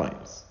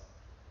Gentiles.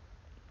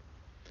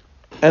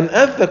 And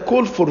as the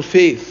call for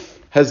faith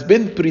has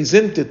been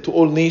presented to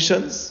all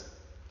nations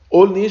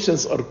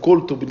are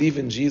called to believe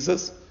in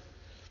Jesus.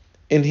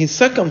 In His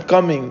second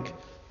coming,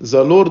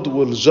 the Lord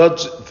will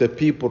judge the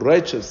people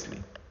righteously.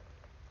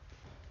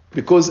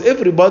 Because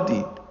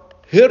everybody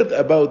heard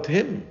about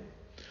Him.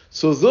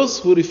 So those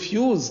who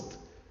refused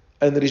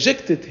and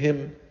rejected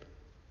Him,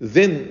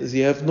 then they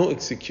have no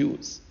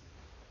excuse.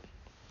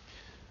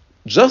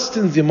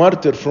 Justin the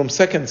martyr from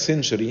 2nd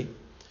century,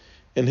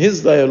 in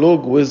his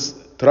dialogue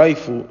with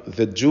Trypho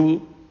the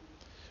Jew,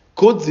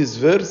 quotes this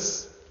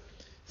verse,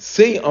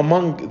 say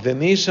among the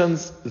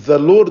nations, the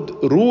Lord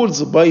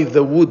rules by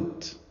the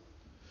wood,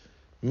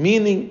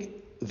 meaning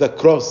the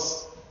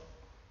cross.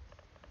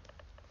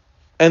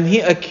 And he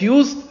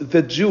accused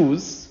the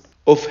Jews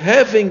of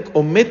having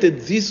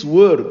omitted this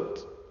word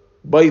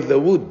by the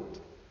wood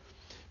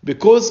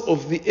because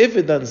of the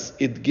evidence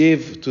it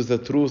gave to the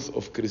truth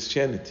of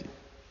Christianity.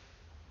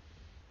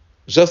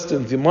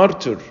 Justin the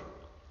martyr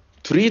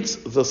treats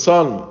the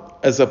psalm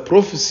as a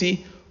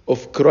prophecy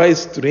of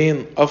Christ's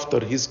reign after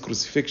His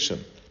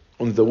crucifixion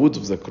on the wood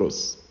of the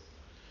cross.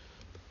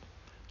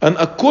 And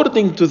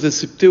according to the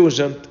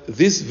Septuagint,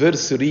 this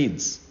verse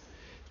reads,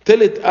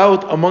 tell it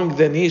out among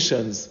the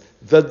nations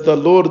that the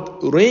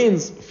Lord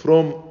reigns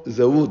from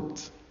the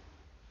wood.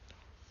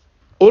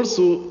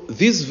 Also,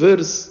 this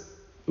verse,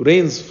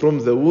 reigns from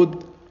the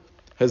wood,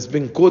 has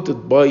been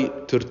quoted by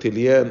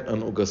Tertullian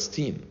and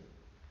Augustine.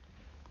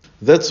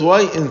 That's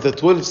why in the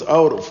 12th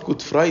hour of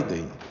Good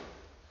Friday,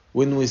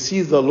 when we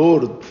see the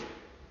Lord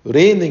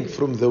reigning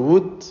from the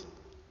wood,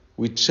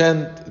 we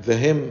chant the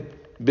hymn,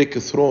 Bec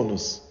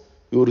Thronus,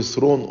 your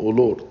throne, O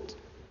Lord.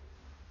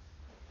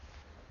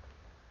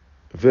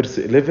 Verse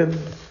 11,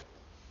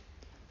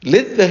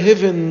 let the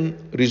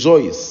heaven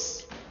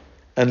rejoice,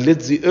 and let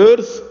the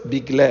earth be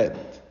glad.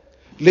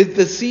 Let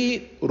the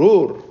sea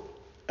roar,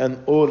 and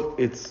all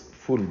its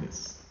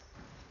fullness.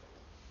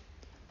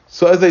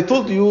 So as I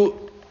told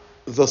you,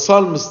 the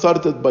psalm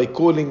started by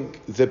calling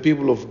the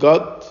people of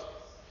God,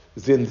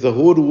 then the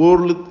whole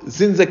world,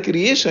 then the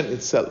creation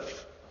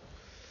itself.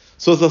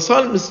 So the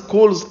psalmist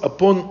calls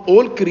upon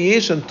all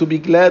creation to be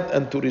glad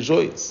and to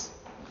rejoice,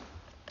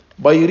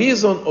 by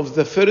reason of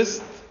the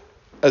first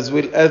as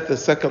well as the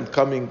second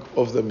coming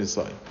of the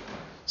Messiah.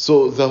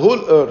 So the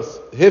whole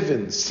earth,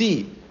 heaven,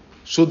 sea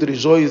should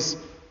rejoice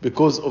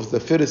because of the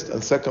first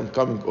and second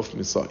coming of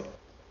Messiah.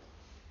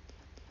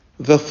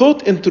 The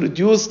thought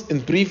introduced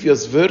in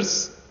previous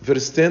verse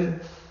 10,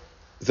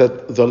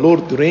 that the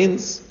Lord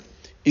reigns,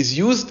 is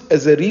used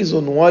as a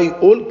reason why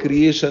all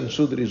creation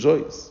should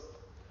rejoice.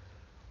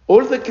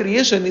 All the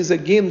creation is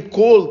again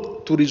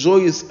called to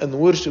rejoice and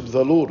worship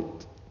the Lord.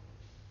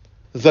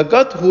 The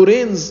God who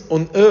reigns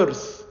on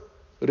earth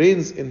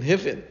reigns in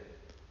heaven.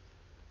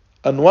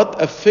 And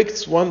what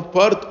affects one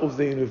part of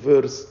the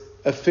universe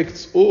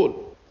affects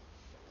all.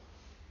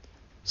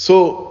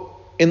 So,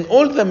 in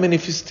all the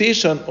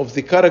manifestation of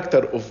the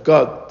character of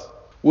God,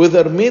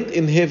 whether made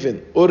in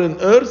heaven or in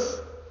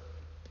earth,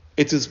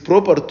 it is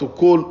proper to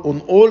call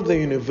on all the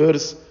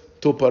universe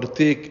to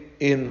partake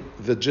in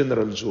the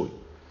general joy.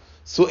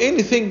 So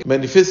anything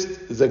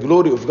manifests the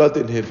glory of God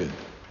in heaven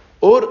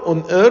or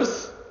on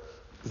earth,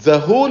 the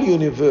whole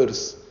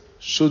universe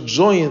should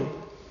join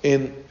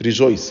in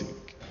rejoicing.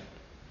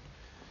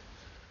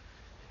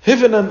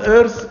 Heaven and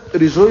earth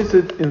rejoiced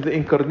in the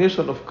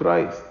incarnation of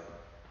Christ.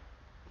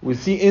 We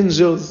see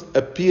angels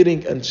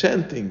appearing and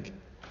chanting,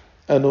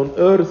 and on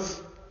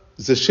earth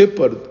the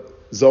shepherd,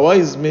 the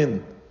wise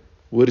men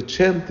were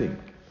chanting.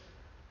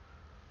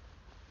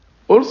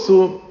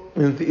 Also,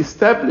 in the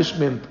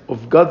establishment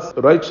of God's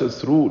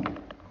righteous rule,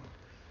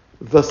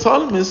 the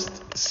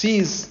psalmist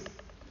sees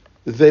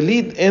the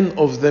lead-in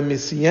of the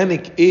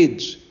messianic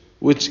age,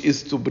 which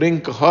is to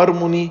bring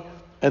harmony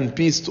and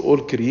peace to all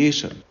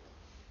creation.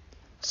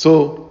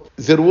 So,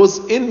 there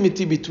was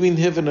enmity between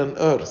heaven and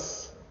earth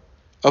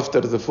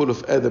after the fall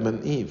of Adam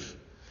and Eve.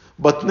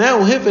 But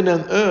now heaven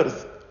and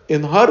earth,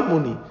 in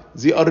harmony,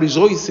 they are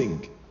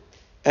rejoicing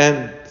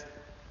and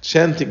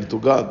chanting to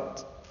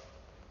God.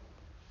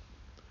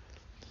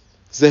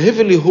 The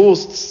heavenly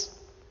hosts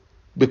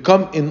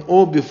become in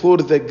awe before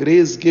the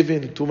grace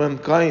given to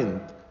mankind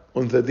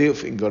on the day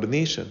of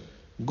incarnation.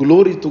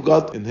 Glory to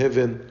God in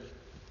heaven,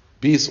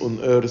 peace on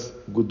earth,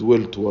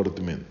 goodwill toward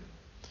men.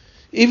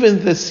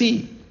 Even the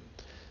sea,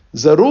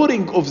 the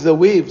roaring of the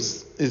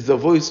waves is the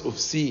voice of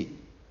sea.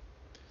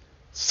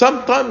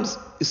 Sometimes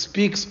it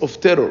speaks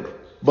of terror,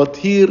 but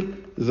here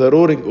the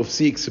roaring of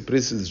sea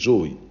expresses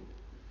joy.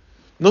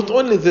 Not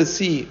only the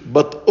sea,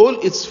 but all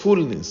its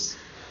fullness,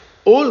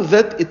 all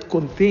that it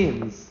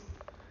contains,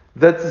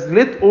 that is,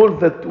 let all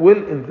that dwell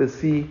in the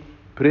sea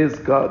praise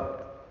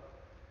God.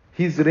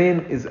 His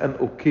reign is an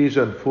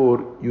occasion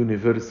for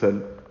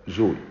universal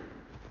joy.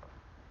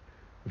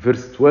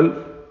 Verse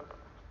 12.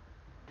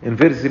 In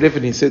verse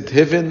 11 he said,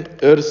 heaven,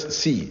 earth,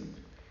 sea.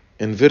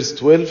 In verse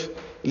 12,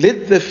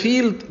 let the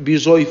field be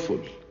joyful,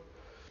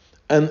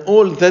 and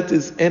all that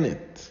is in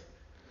it.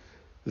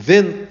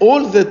 Then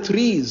all the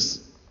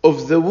trees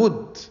of the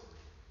wood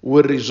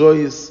will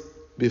rejoice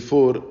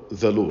before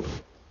the Lord.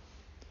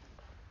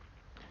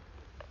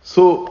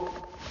 So,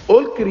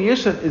 all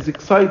creation is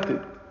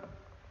excited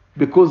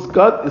because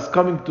God is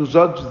coming to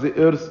judge the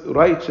earth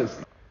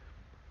righteously.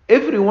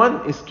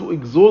 Everyone is to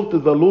exalt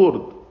the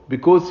Lord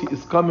because he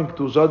is coming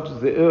to judge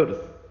the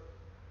earth.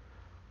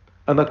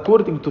 And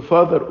according to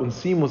Father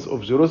Onesimus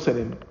of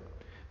Jerusalem,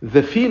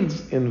 the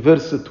fields in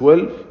verse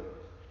 12,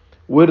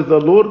 where the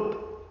Lord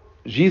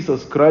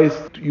Jesus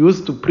Christ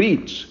used to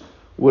preach,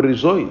 will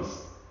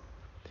rejoice.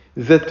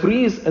 The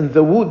trees and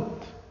the wood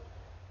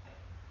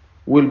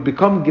will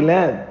become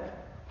glad,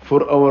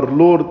 for our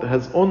Lord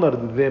has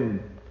honored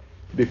them,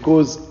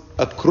 because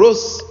a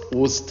cross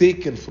was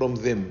taken from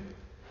them,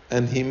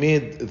 and he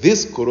made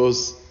this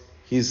cross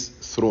his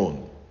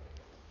throne.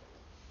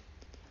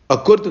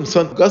 According to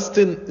St.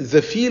 Augustine,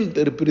 the field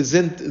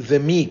represents the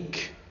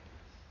meek,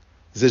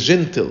 the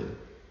gentle,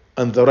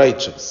 and the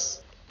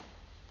righteous.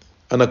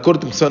 And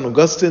according to St.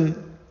 Augustine,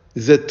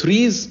 the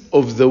trees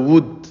of the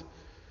wood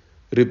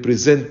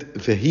represent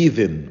the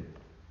heathen,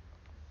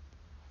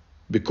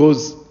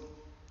 because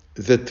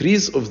the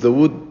trees of the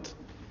wood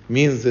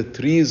means the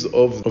trees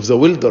of the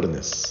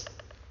wilderness,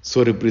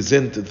 so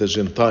represent the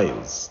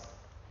Gentiles.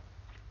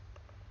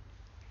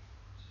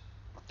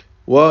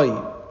 Why?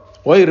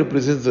 Why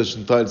represent the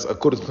Gentiles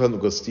according to St.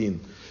 Augustine?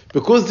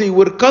 Because they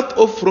were cut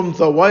off from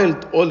the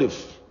wild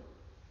olive,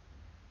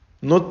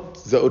 not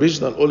the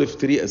original olive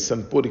tree as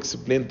St. Paul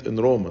explained in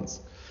Romans,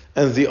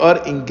 and they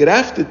are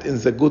engrafted in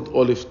the good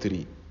olive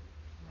tree.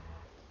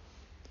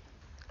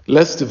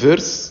 Last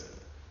verse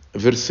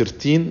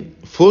 13,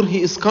 for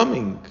he is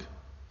coming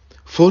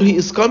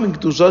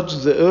to judge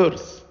the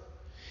earth.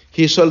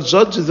 He shall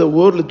judge the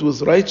world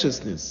with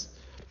righteousness,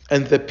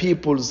 and the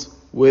peoples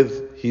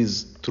with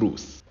his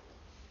truth.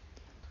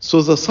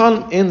 So the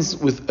psalm ends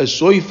with a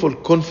joyful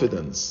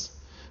confidence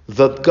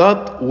that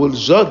God will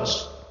judge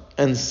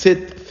and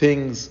set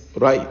things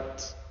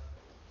right.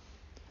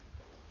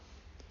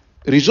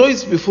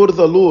 Rejoice before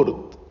the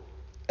Lord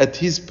at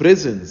his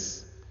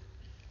presence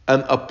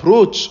and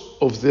approach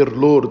of their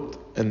Lord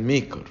and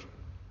Maker.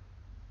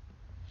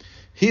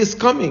 He is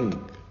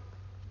coming,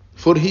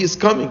 for he is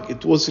coming,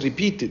 it was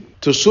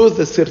repeated, to show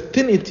the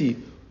certainty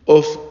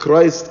of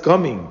Christ's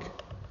coming.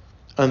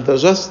 And the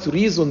just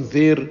reason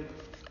there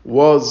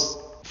was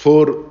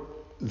for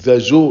the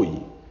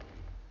joy.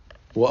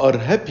 We are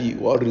happy,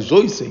 we are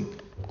rejoicing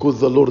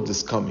because the Lord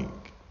is coming.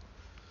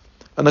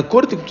 And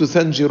according to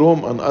St.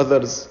 Jerome and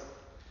others,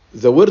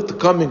 the word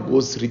coming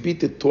was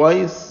repeated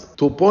twice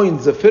to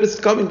point the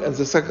first coming and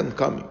the second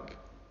coming.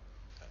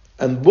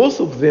 And both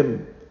of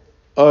them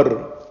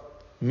are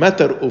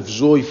matter of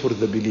joy for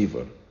the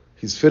believer.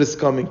 His first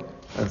coming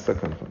and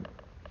second coming.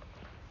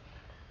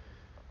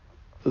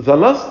 The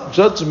last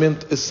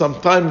judgment is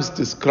sometimes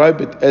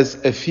described as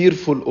a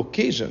fearful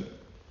occasion.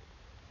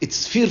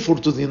 It's fearful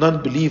to the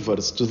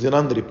non-believers, to the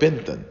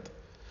non-repentant,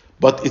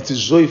 but it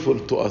is joyful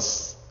to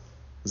us,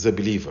 the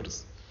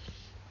believers.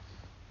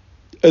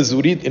 As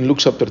we read in Luke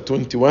chapter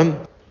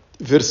 21,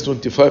 verse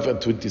 25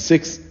 and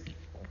 26,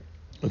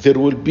 there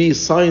will be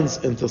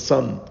signs in the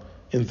sun,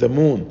 in the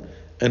moon,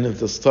 and in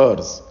the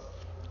stars,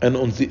 and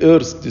on the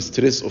earth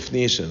distress of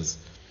nations,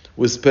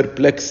 with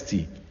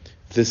perplexity,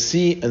 the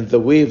sea and the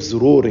waves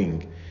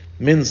roaring,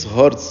 men's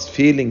hearts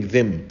failing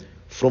them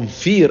from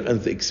fear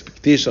and the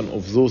expectation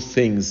of those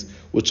things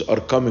which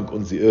are coming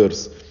on the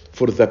earth,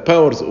 for the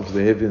powers of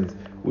the heavens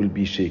will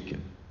be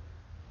shaken.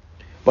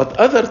 But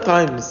other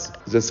times,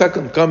 the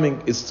second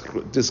coming is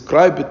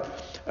described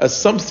as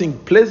something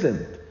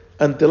pleasant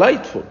and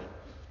delightful,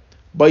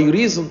 by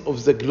reason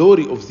of the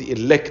glory of the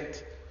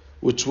elect,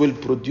 which will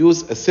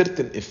produce a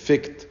certain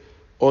effect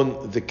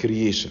on the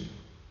creation.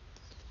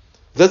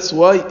 That's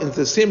why in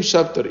the same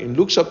chapter, in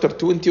Luke chapter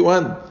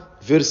 21,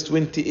 verse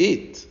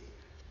 28,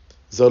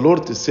 the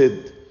Lord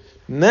said,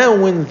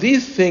 "Now when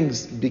these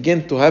things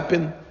begin to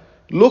happen,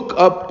 look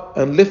up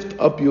and lift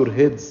up your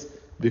heads,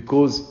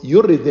 because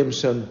your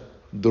redemption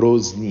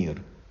draws near."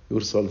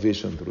 Your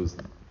salvation draws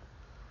near.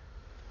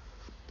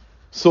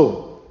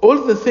 So,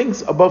 all the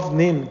things above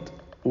named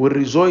will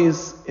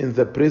rejoice in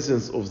the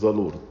presence of the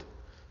Lord,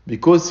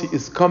 because he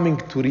is coming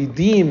to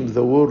redeem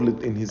the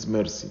world in his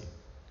mercy,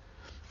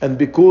 and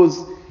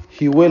because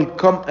he will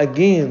come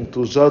again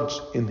to judge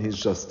in his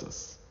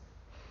justice.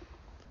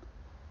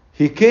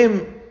 He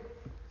came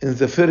in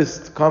the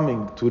first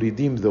coming to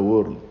redeem the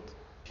world.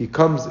 He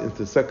comes in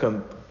the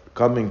second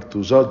coming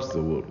to judge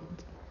the world.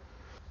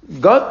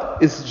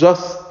 God is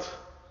just.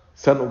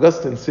 St.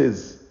 Augustine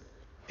says,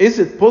 is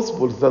it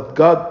possible that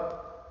God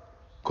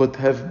could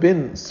have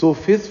been so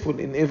faithful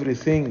in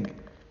everything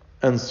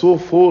and so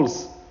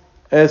false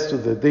as to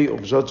the day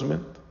of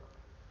judgment?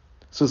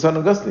 So St.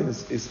 Augustine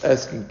is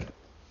asking,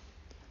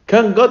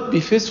 can God be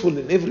faithful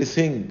in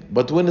everything,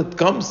 but when it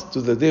comes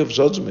to the day of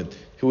judgment,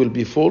 he will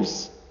be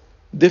false?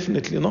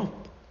 Definitely not.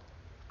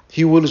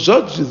 He will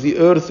judge the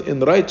earth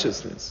in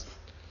righteousness.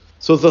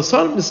 So the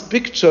psalmist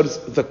pictures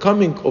the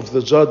coming of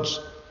the judge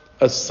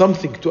as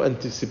something to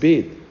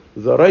anticipate.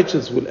 The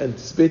righteous will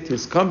anticipate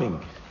his coming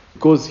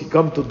because he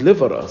come to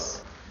deliver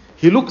us.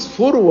 He looks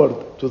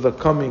forward to the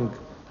coming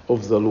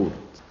of the Lord.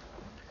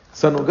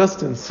 St.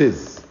 Augustine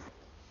says,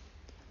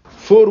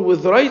 "For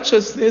with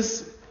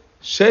righteousness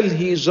shall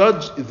he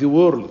judge the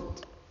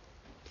world,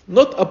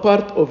 not a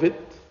part of it,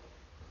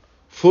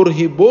 for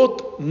he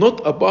bought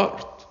not a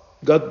part."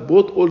 God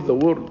bought all the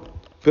world,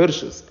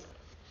 purchased.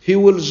 He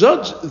will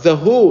judge the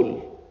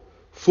whole,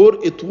 for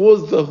it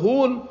was the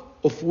whole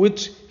of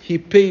which he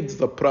paid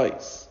the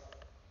price.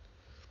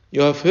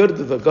 You have heard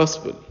the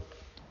gospel,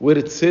 where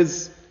it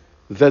says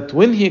that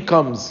when he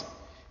comes,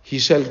 he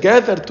shall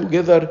gather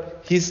together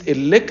his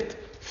elect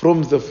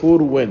from the four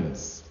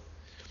winds.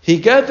 He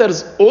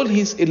gathers all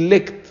his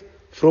elect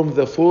from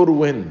the four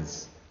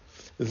winds,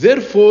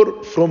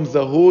 therefore from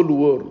the whole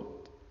world.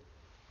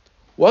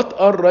 What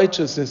are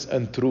righteousness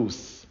and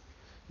truth?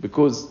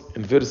 Because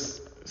in verse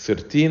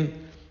 13,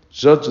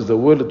 judge the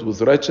world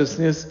with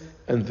righteousness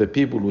and the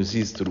people with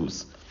his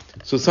truth.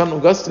 So St.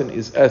 Augustine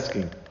is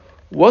asking,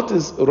 what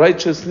is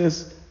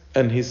righteousness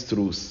and his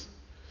truth?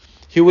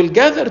 He will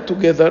gather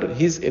together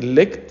his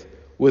elect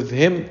with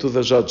him to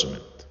the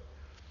judgment,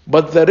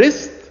 but the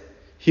rest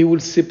he will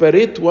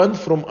separate one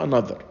from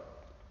another.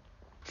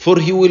 For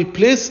he will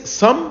place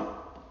some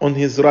on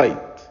his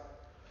right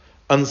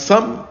and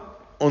some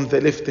on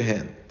the left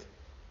hand.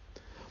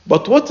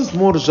 But what is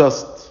more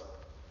just,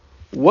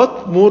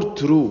 what more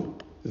true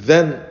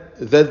than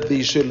that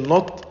they shall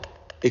not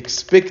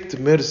expect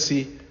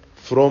mercy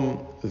from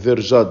their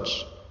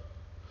judge,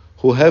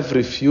 who have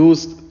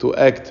refused to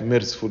act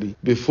mercifully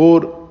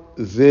before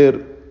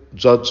their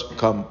judge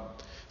come?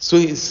 So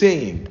he is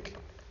saying,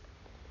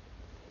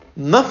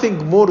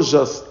 nothing more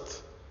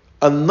just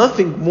and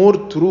nothing more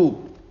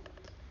true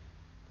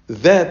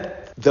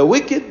that the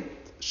wicked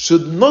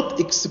should not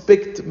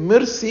expect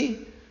mercy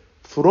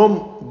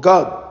from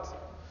God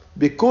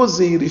because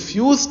they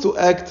refuse to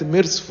act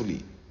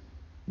mercifully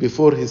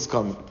before His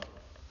coming.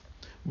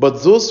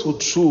 But those who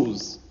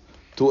choose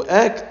to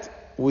act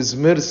with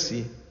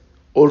mercy,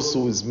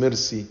 also with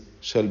mercy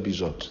shall be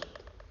judged.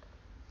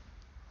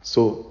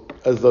 So,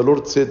 as the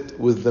Lord said,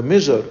 with the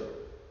measure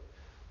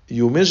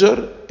you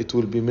measure, it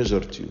will be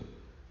measured to you.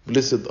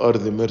 Blessed are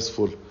the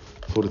merciful,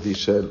 for they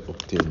shall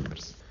obtain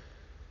mercy.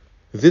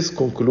 This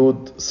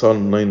concludes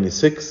Psalm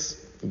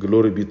 96.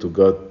 Glory be to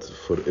God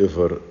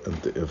forever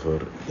and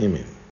ever. Amen.